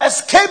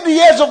 escaped the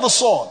edge of the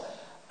sword,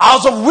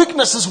 out of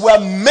weaknesses were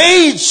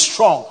made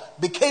strong,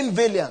 became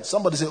valiant.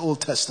 Somebody say Old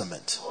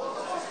Testament.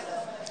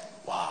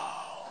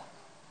 Wow.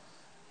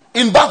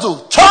 In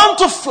battle, turned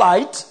to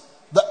flight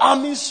the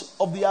armies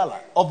of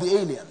the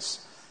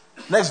aliens.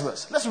 Next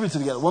verse. Let's read it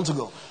together. Want to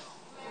go?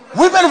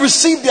 Women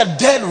received their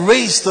dead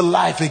raised to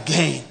life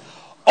again.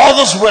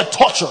 Others were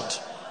tortured,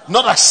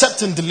 not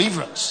accepting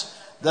deliverance,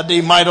 that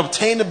they might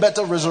obtain a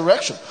better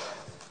resurrection.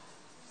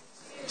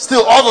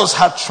 Still others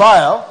had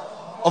trial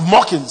of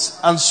mockings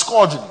and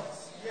scourging.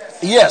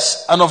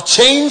 Yes, and of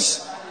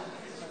chains.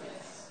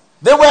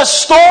 They were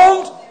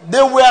stoned.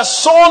 They were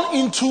sawn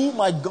into,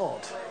 my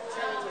God.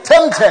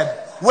 Tempted.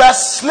 Were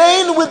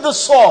slain with the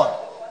sword.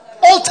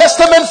 Old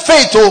Testament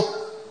faith,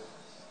 oh.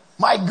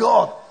 My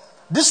God.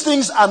 These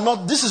things are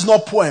not, this is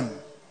not poem.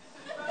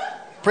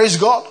 Praise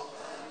God.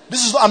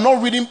 We're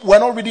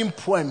not reading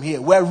poem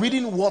here. We're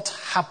reading what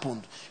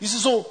happened. You see,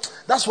 so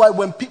that's why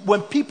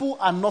when people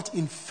are not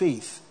in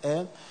faith,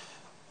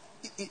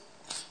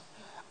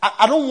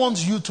 I don't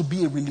want you to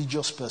be a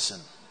religious person.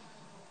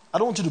 I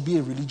don't want you to be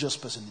a religious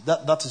person.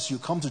 That is, you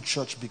come to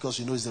church because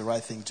you know it's the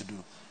right thing to do.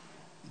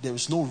 There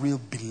is no real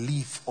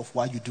belief of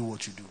why you do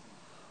what you do.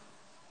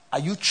 Are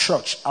you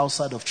church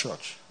outside of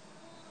church?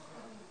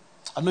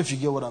 I don't know if you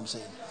get what I'm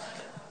saying.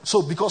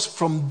 So, because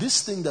from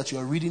this thing that you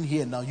are reading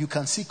here now, you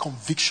can see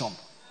conviction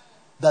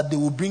that they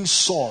will bring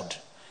sword.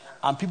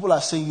 And people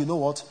are saying, you know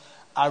what?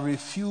 I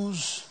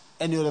refuse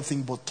any other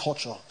thing but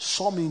torture.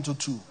 Saw me into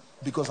two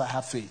because I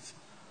have faith.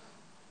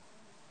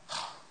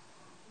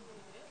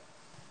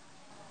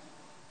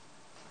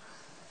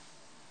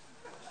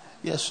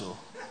 Yes, so.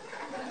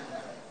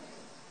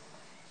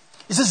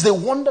 It says they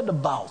wandered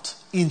about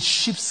in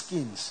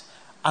sheepskins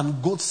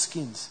and goat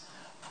skins,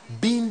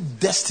 being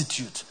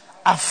destitute,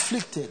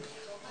 afflicted,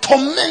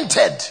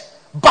 tormented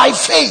by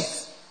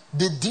faith.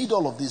 They did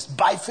all of this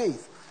by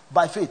faith.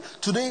 By faith.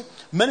 Today,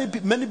 many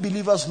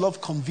believers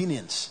love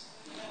convenience.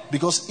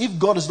 Because if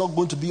God is not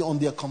going to be on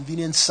their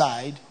convenience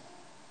side,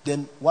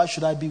 then why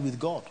should I be with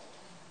God?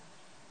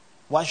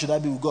 Why should I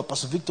be with God?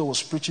 Pastor Victor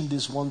was preaching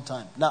this one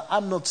time. Now,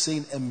 I'm not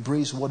saying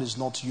embrace what is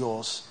not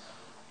yours.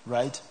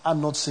 Right?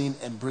 I'm not saying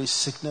embrace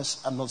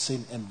sickness. I'm not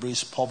saying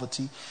embrace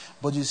poverty.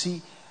 But you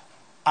see,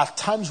 at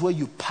times where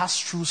you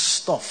pass through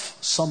stuff,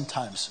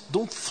 sometimes,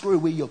 don't throw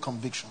away your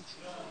conviction.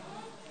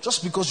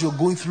 Just because you're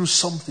going through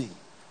something,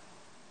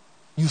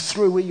 you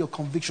throw away your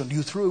conviction.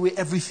 You throw away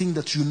everything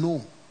that you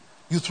know.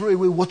 You throw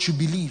away what you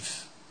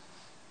believe.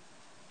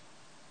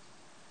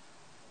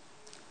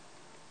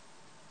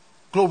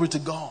 Glory to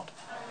God.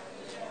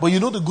 But you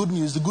know the good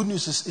news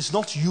is it's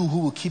not you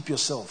who will keep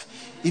yourself.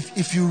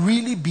 If you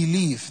really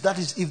believe, that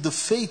is, if the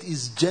faith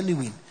is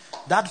genuine,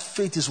 that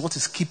faith is what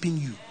is keeping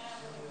you.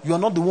 You are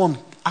not the one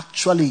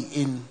actually,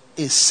 in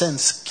a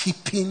sense,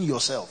 keeping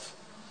yourself.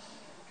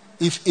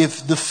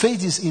 If the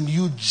faith is in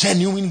you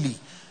genuinely,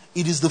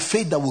 it is the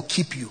faith that will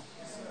keep you.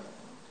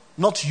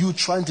 Not you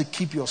trying to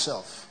keep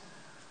yourself.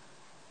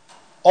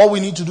 All we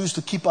need to do is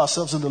to keep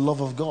ourselves in the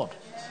love of God.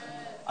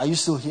 Are you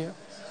still here?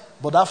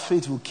 But that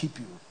faith will keep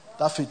you.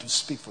 That faith will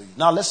speak for you.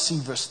 Now let's see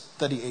verse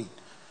 38.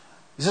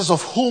 It says,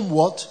 of whom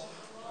what?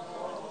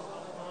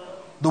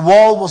 The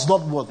world was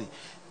not worthy.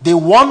 They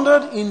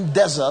wandered in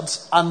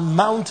deserts and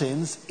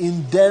mountains,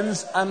 in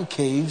dens and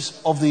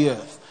caves of the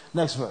earth.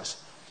 Next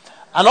verse.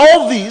 And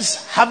all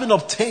these, having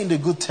obtained a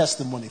good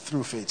testimony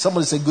through faith.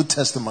 Somebody say good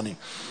testimony.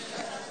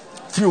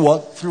 Through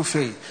what? Through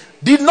faith.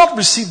 Did not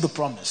receive the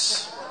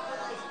promise.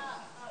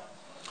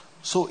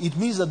 So it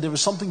means that there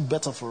is something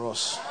better for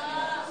us.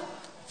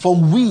 For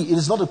we, it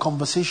is not a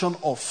conversation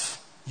of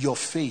your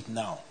faith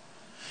now.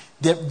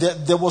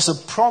 There was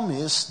a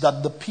promise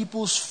that the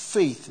people's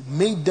faith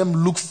made them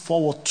look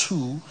forward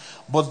to,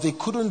 but they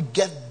couldn't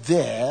get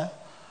there,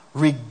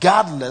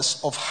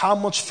 regardless of how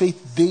much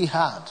faith they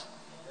had.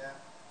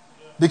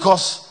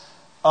 Because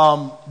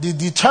the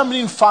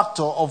determining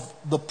factor of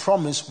the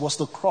promise was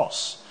the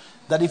cross.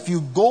 That if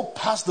you go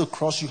past the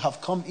cross, you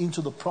have come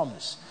into the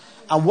promise.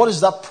 And what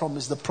is that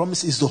promise? The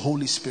promise is the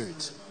Holy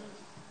Spirit.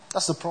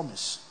 That's the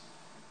promise.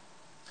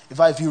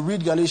 If you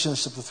read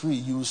Galatians chapter 3,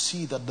 you will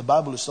see that the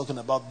Bible is talking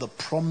about the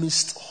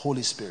promised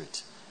Holy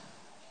Spirit.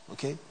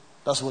 Okay?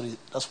 That's what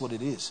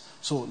it is.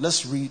 So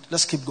let's read.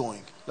 Let's keep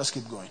going.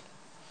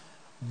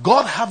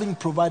 God having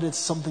provided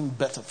something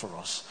better for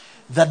us,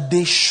 that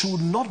they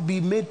should not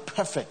be made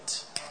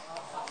perfect.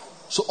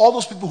 So all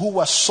those people who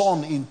were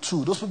sawn in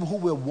two, those people who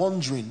were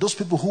wandering, those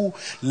people who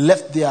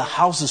left their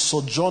houses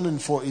sojourning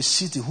for a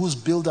city whose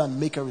builder and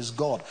maker is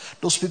God,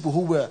 those people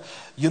who were,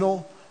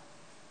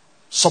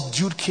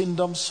 subdued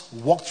kingdoms,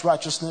 walked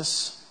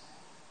righteousness,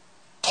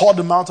 tore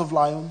the mouth of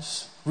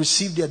lions,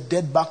 received their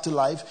dead back to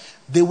life,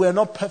 they were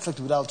not perfect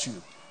without you.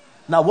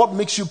 Now what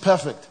makes you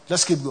perfect?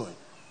 Let's keep going.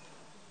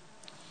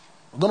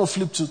 We're going to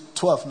flip to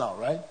 12 now,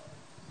 right?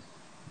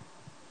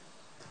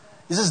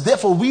 It says,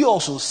 therefore we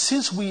also,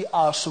 since we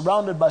are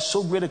surrounded by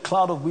so great a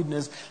cloud of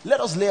witness, let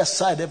us lay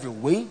aside every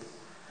weight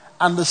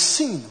and the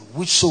sin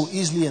which so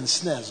easily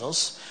ensnares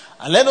us,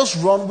 and let us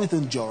run with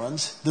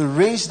endurance the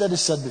race that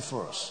is set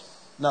before us.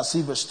 Now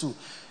see verse 2.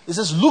 It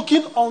says,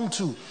 looking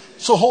unto.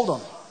 So hold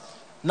on.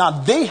 Now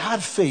they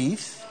had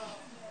faith.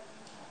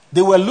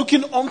 They were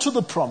looking unto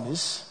the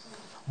promise,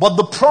 but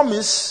the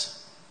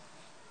promise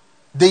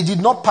they did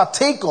not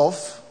partake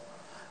of.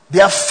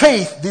 Their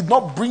faith did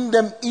not bring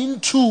them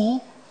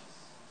into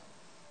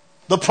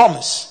the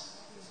promise.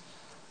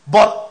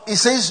 But it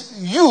says,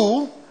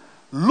 you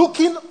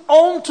looking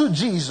unto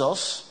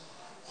Jesus,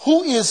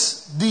 who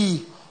is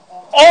the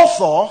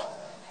author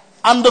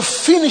and the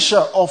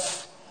finisher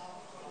of.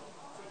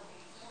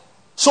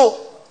 So,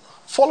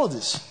 follow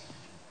this.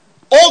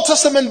 Old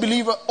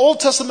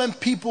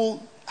Testament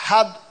people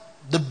had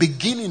the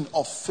beginning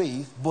of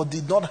faith, but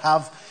did not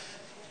have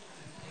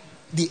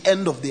the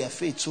end of their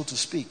faith, so to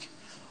speak.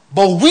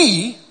 But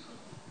we,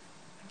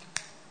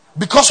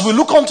 because we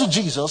look unto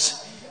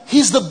Jesus,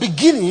 He's the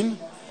beginning,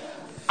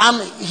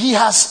 and He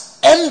has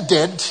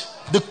ended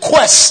the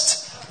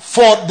quest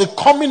for the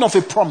coming of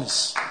a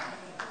promise.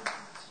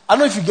 I don't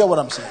know if you get what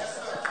I'm saying.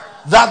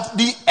 That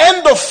the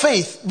end of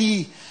faith,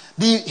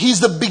 He's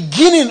the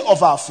beginning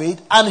of our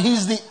faith, and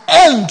He's the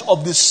end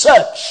of the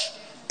search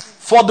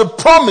for the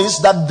promise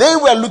that they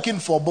were looking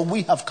for, but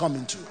we have come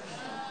into.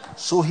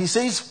 So He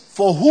says,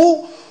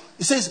 who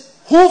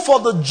for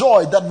the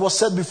joy that was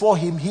set before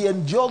Him, He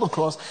endured the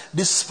cross,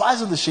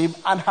 despising the shame,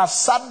 and has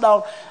sat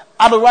down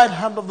at the right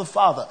hand of the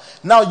Father.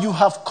 Now you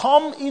have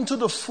come into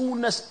the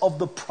fullness of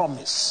the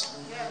promise.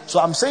 So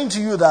I'm saying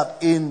to you that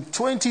in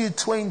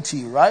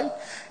 2020, right?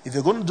 If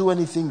you're going to do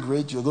anything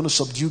great, you're going to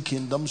subdue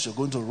kingdoms, you're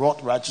going to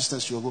wrought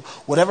righteousness,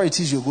 whatever it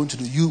is you're going to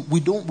do, we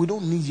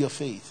don't need your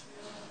faith.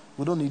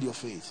 We don't need your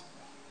faith.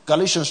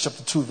 Galatians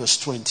chapter 2 verse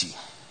 20.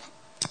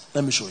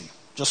 Let me show you.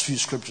 Just a few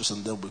scriptures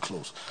and then we'll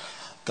close.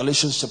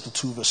 Galatians chapter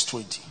 2 verse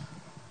 20.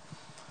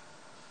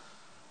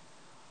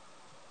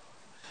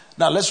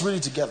 Now let's read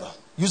it together.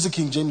 Use the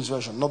King James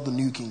Version, not the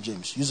New King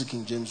James. Use the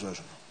King James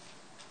Version.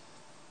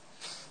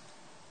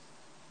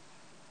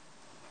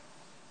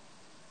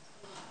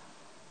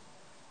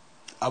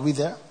 Are we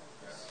there?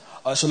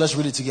 All right, so let's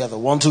read it together.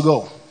 One to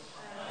go.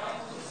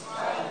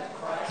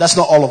 That's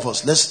not all of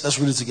us. Let's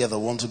read it together.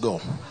 One to go.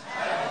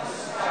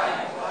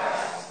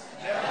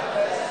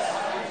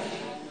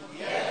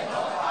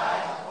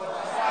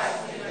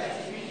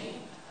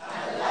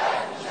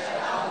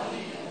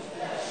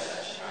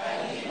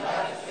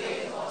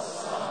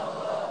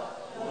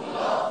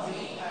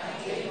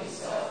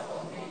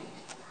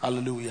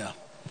 Hallelujah.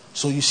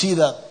 So you see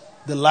that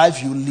the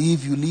life you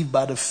live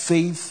by the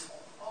faith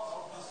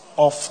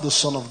of the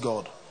Son of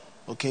God.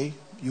 Okay?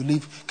 You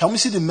live. Can we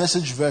see the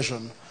Message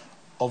version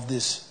of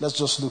this? Let's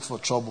just look for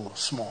trouble,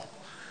 small.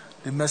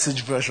 The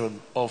Message version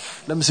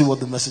of, let me see what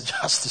the Message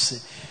has to say.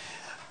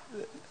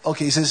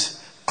 Okay, it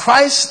says,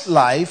 Christ's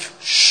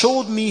life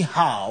showed me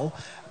how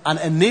and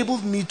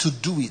enabled me to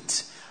do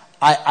it.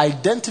 I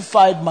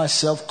identified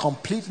myself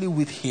completely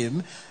with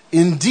Him.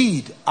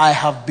 Indeed, I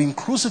have been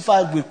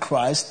crucified with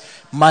Christ.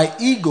 My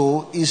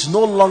ego is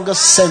no longer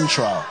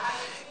central.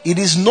 It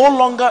is no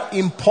longer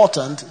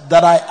important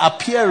that I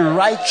appear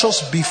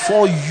righteous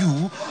before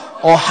you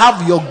or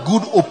have your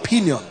good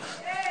opinion.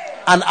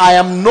 And I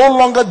am no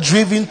longer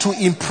driven to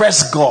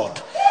impress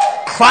God.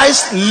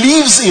 Christ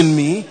lives in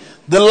me.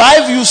 The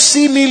life you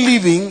see me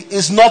living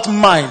is not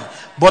mine,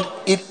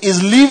 but it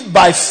is lived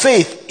by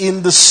faith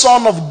in the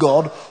Son of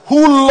God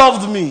who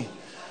loved me.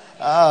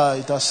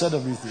 It has said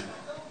everything.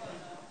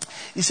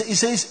 He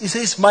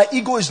says, my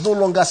ego is no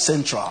longer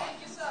central.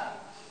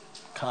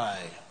 Kai.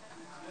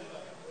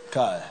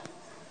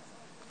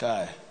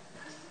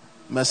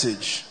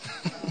 Message.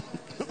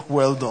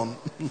 Well done.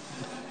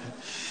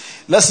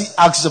 Let's see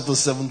Acts chapter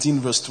 17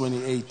 verse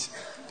 28.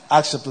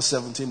 Acts chapter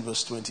 17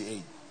 verse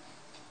 28.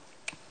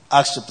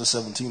 Acts chapter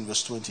 17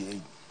 verse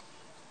 28.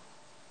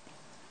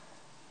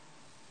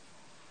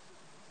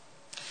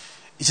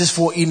 It says,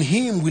 for in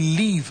him we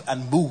live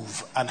and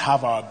move and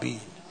have our being.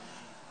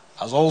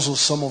 As also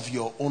some of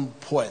your own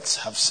poets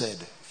have said,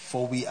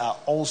 for we are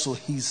also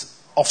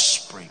his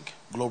offspring.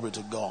 Glory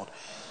to God.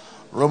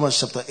 Romans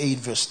chapter 8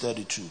 verse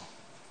 32.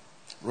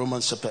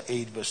 Romans chapter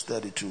 8 verse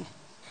 32. It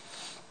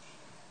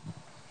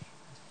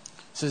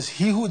says,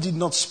 he who did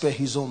not spare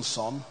his own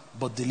son,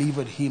 but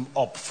delivered him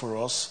up for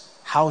us,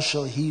 how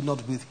shall he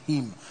not with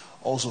him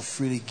also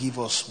freely give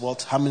us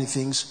what? How many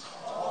things?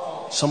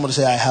 Somebody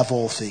say, I have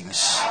all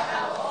things.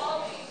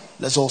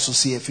 Let's also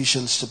see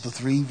Ephesians chapter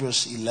 3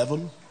 verse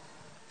 11.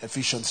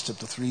 Ephesians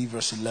chapter 3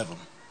 verse 11.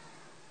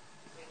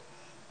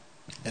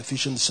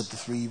 Ephesians chapter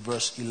 3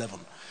 verse 11.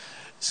 It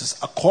says,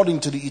 according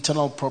to the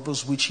eternal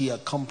purpose which he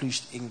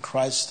accomplished in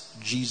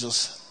Christ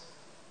Jesus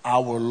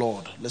our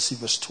Lord. Let's see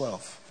verse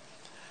 12.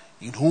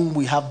 In whom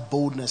we have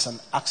boldness and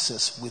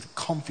access with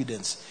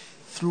confidence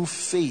through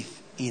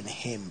faith in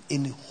him.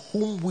 In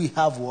whom we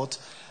have what?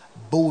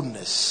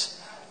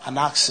 Boldness and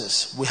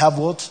access. We have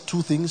what?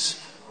 Two things.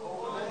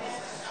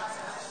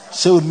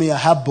 Say with me, I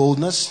have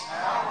boldness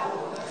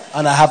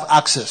and I have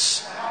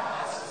access.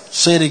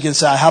 Say it again.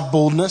 Say, I have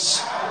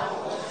boldness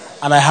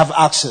and I have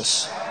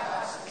access.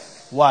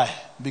 Why?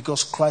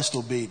 Because Christ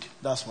obeyed.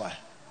 That's why.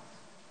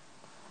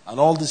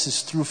 And all this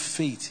is through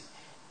faith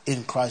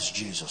in Christ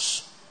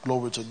Jesus.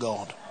 Glory to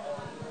God.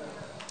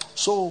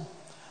 So,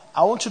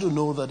 I want you to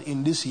know that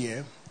in this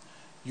year,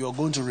 you are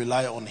going to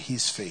rely on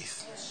his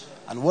faith.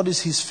 And what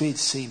is his faith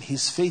saying?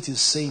 His faith is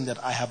saying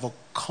that I have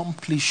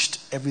accomplished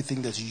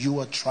everything that you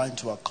are trying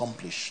to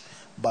accomplish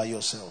by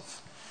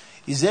yourself.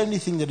 Is there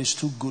anything that is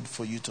too good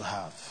for you to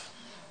have?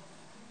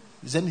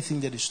 Is there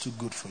anything that is too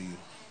good for you?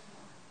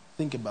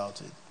 Think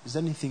about it. Is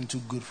there anything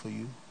too good for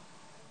you?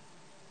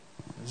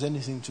 Is there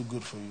anything too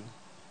good for you?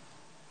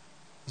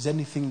 Is there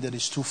anything that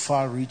is too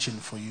far-reaching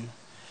for you?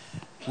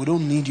 We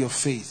don't need your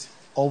faith.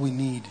 All we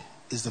need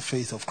is the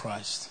faith of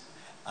Christ.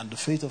 And the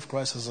faith of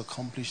Christ has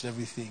accomplished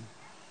everything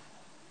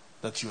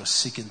that you are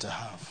seeking to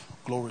have.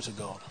 Glory to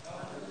God.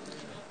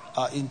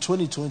 In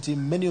 2020,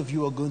 many of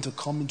you are going to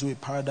come into a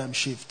paradigm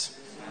shift.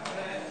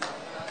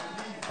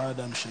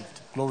 Paradigm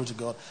shift. Glory to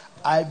God.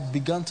 I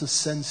began to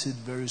sense it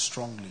very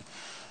strongly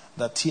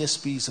that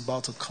TSP is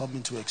about to come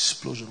into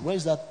explosion. Where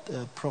is that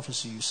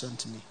prophecy you sent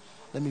to me?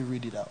 Let me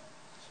read it out.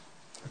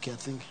 Okay, I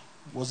think,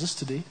 was this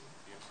today?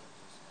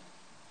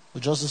 Or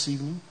just this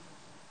evening?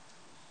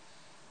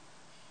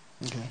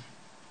 Okay. It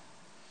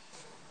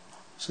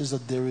says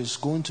that there is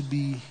going to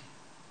be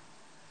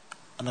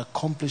an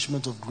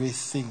accomplishment of great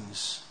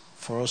things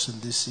for us in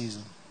this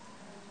season.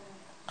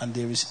 And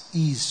there is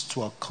ease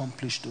to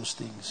accomplish those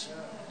things.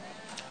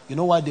 You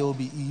know why there will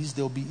be ease?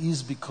 There will be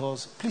ease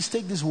because, please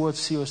take this word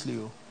seriously.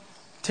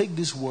 Take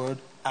this word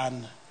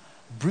and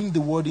bring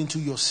the word into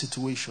your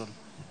situation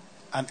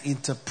and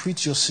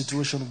interpret your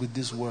situation with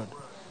this word.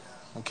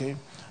 Okay?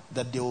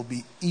 That there will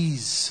be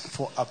ease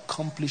for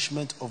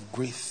accomplishment of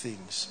great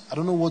things. I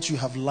don't know what you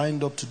have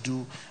lined up to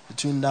do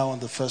between now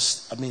and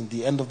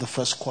the end of the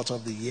first quarter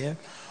of the year,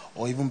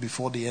 or even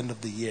before the end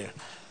of the year.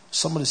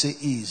 Somebody say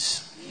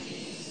ease.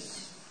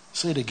 Ease.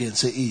 Say it again.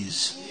 Say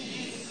ease.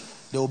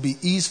 Ease. There will be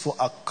ease for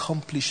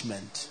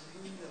accomplishment.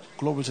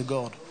 Glory to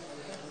God.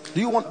 Do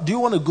you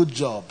want a good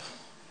job?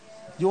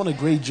 Do you want a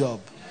great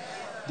job?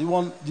 Do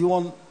you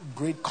want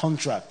great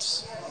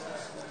contracts?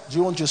 Do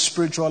you want your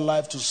spiritual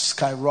life to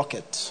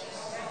skyrocket?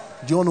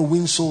 Do you want to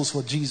win souls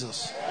for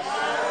Jesus?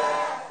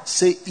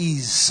 Say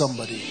ease,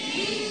 somebody.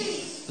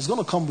 It's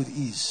going to come with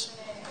ease.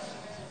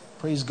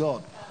 Praise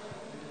God.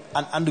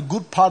 And the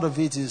good part of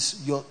it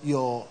is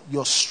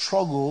your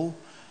struggle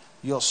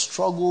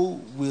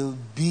will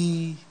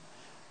be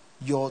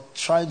you're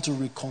trying to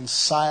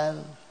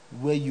reconcile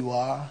where you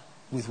are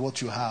with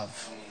what you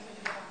have.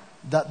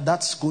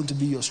 That's going to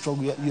be your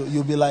struggle.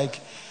 You'll be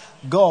like,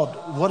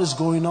 God, what is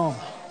going on?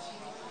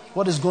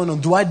 What is going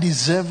on? Do I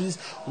deserve this?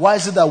 Why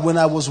is it that when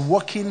I was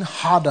working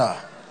harder,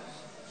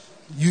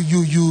 you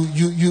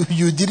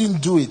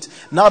didn't do it?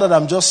 Now that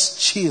I'm just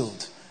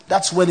chilled,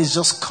 that's when it's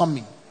just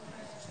coming.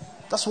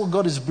 That's what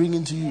God is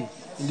bringing to you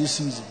in this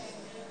season.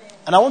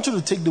 And I want you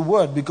to take the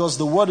word, because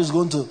the word is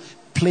going to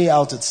play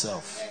out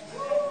itself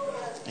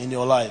in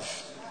your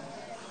life.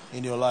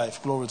 In your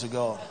life. Glory to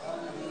God.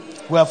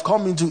 We have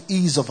come into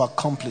ease of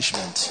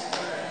accomplishment.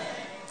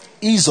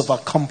 Ease of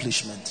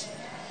accomplishment.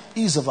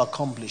 Ease of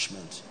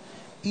accomplishment.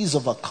 Ease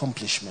of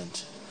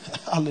accomplishment.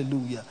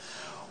 Hallelujah.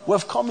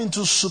 We've come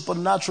into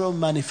supernatural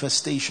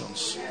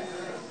manifestations.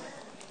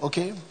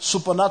 Okay?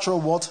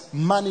 Supernatural what?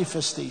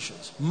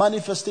 Manifestations.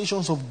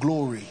 Manifestations of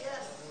glory.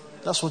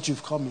 That's what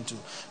you've come into.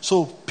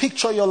 So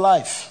picture your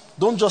life.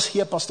 Don't just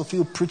hear Pastor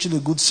Phil preaching a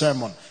good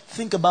sermon.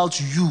 Think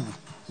about you.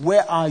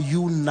 Where are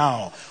you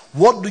now?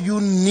 What do you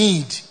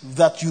need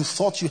that you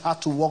thought you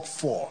had to work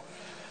for?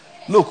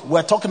 Look,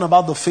 we're talking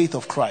about the faith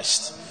of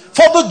Christ.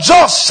 For the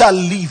just shall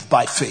live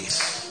by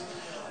faith.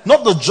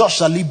 Not the just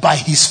shall live by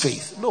his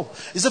faith. No.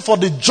 It said for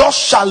the just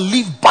shall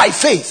live by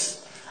faith.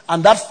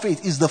 And that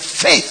faith is the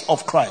faith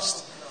of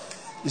Christ.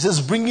 It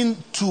says bringing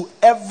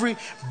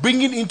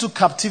into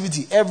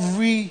captivity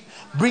every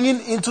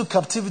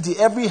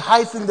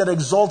high thing that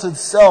exalts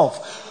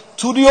itself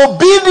to the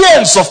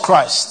obedience of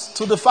Christ,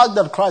 to the fact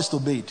that Christ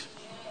obeyed.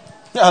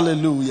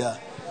 Hallelujah.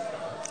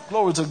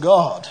 Glory to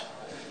God.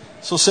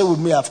 So say with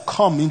me, I've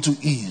come into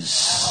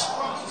ease.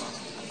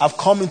 I've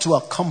come into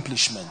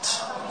accomplishment.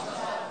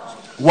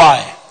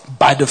 Why?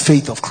 By the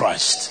faith of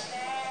Christ.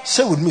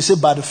 Say with me, say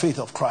by the faith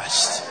of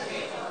Christ.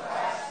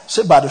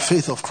 Say by the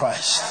faith of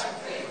Christ.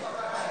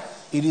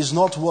 It is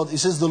not what it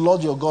says. The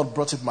Lord your God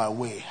brought it my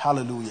way.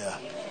 Hallelujah.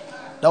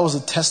 That was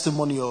a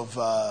testimony of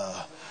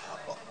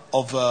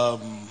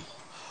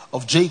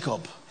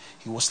Jacob.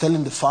 He was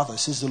telling the father, he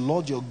says, the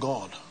Lord your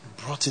God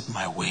brought it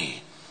my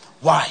way.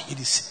 Why? It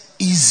is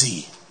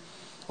easy.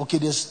 Okay,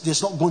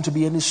 there's not going to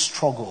be any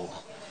struggle.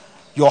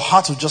 Your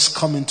heart will just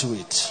come into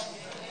it.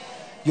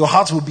 Your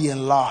heart will be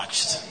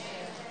enlarged.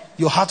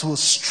 Your heart will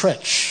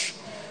stretch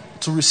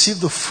to receive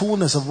the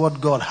fullness of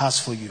what God has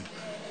for you.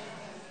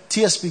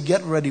 TSP,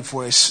 get ready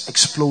for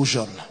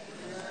explosion.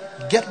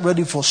 Get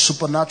ready for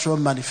supernatural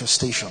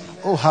manifestation.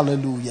 Oh,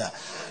 hallelujah.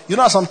 You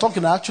know, as I'm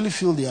talking, I actually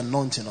feel the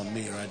anointing on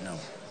me right now.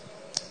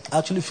 I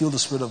actually feel the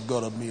Spirit of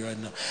God on me right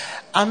now.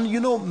 And you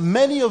know,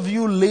 many of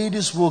you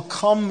ladies will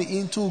come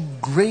into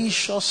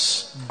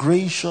gracious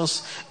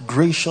connections.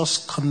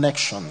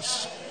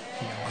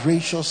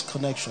 Gracious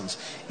connections.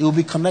 It will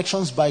be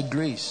connections by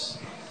grace.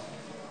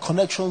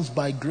 Connections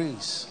by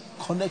grace.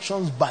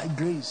 Connections by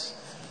grace.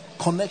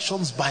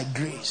 Connections by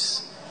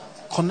grace.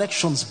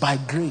 Connections by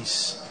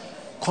grace.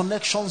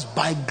 Connections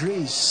by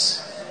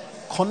grace.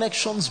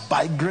 Connections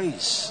by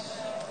grace.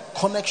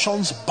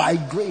 Connections by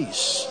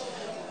grace.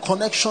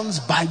 Connections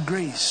by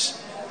grace.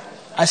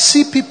 I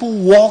see people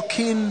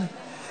walking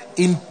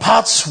in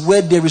paths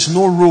where there is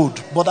no road,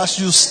 but as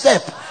you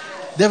step,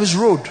 there is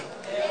road.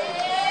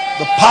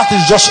 The path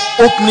is just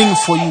opening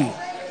for you.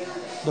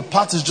 The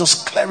path is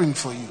just clearing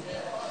for you.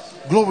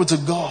 Glory to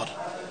God.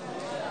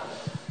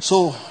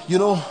 So, you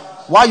know,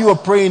 while you were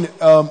praying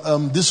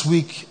this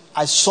week,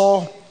 I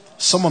saw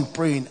someone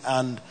praying,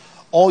 and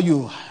all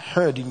you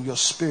heard in your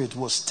spirit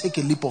was take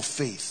a leap of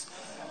faith.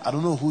 I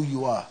don't know who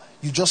you are.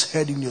 You just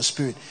heard in your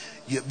spirit.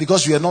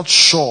 Because you are not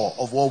sure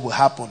of what will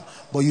happen,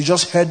 but you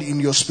just heard in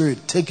your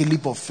spirit, take a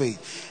leap of faith.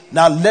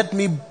 Now let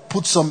me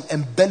put some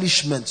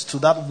embellishments to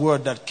that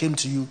word that came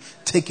to you,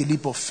 take a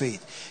leap of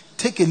faith.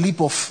 Take a leap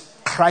of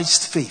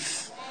Christ's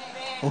faith.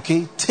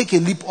 Okay? Take a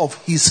leap of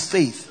his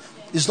faith.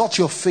 It's not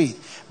your faith.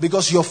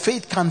 Because your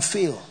faith can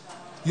fail.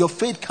 Your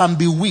faith can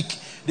be weak.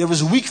 There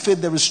is weak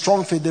faith, there is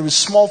strong faith, there is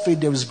small faith,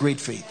 there is great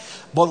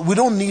faith. But we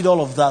don't need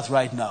all of that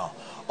right now.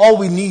 All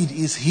we need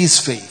is his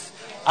faith.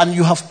 And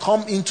you have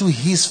come into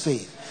his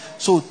faith.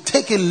 So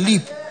take a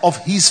leap of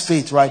his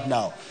faith right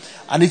now.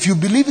 And if you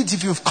believe it,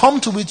 if you've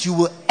come to it, you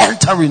will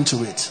enter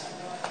into it.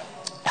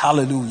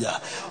 Hallelujah.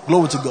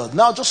 Glory to God.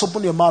 Now just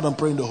open your mouth and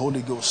pray in the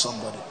Holy Ghost,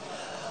 somebody.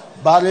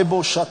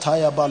 Balebo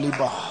shataya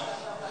baliba.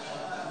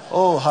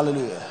 Oh,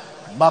 hallelujah.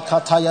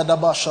 Makataya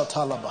daba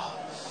shatalaba.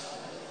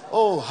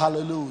 Oh,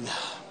 hallelujah.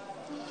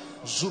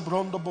 This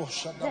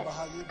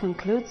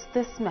concludes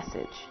this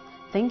message.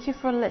 Thank you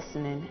for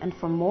listening, and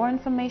for more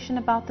information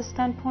about the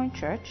Standpoint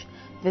Church,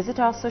 visit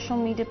our social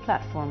media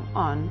platform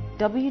on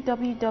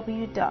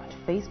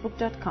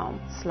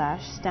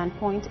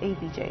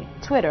www.facebook.com/standpointabj,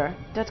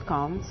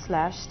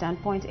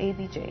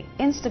 twitter.com/standpointabj,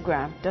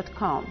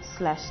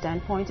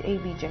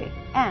 instagram.com/standpointabj,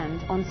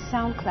 and on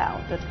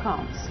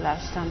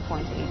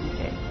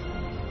soundcloud.com/standpointabj.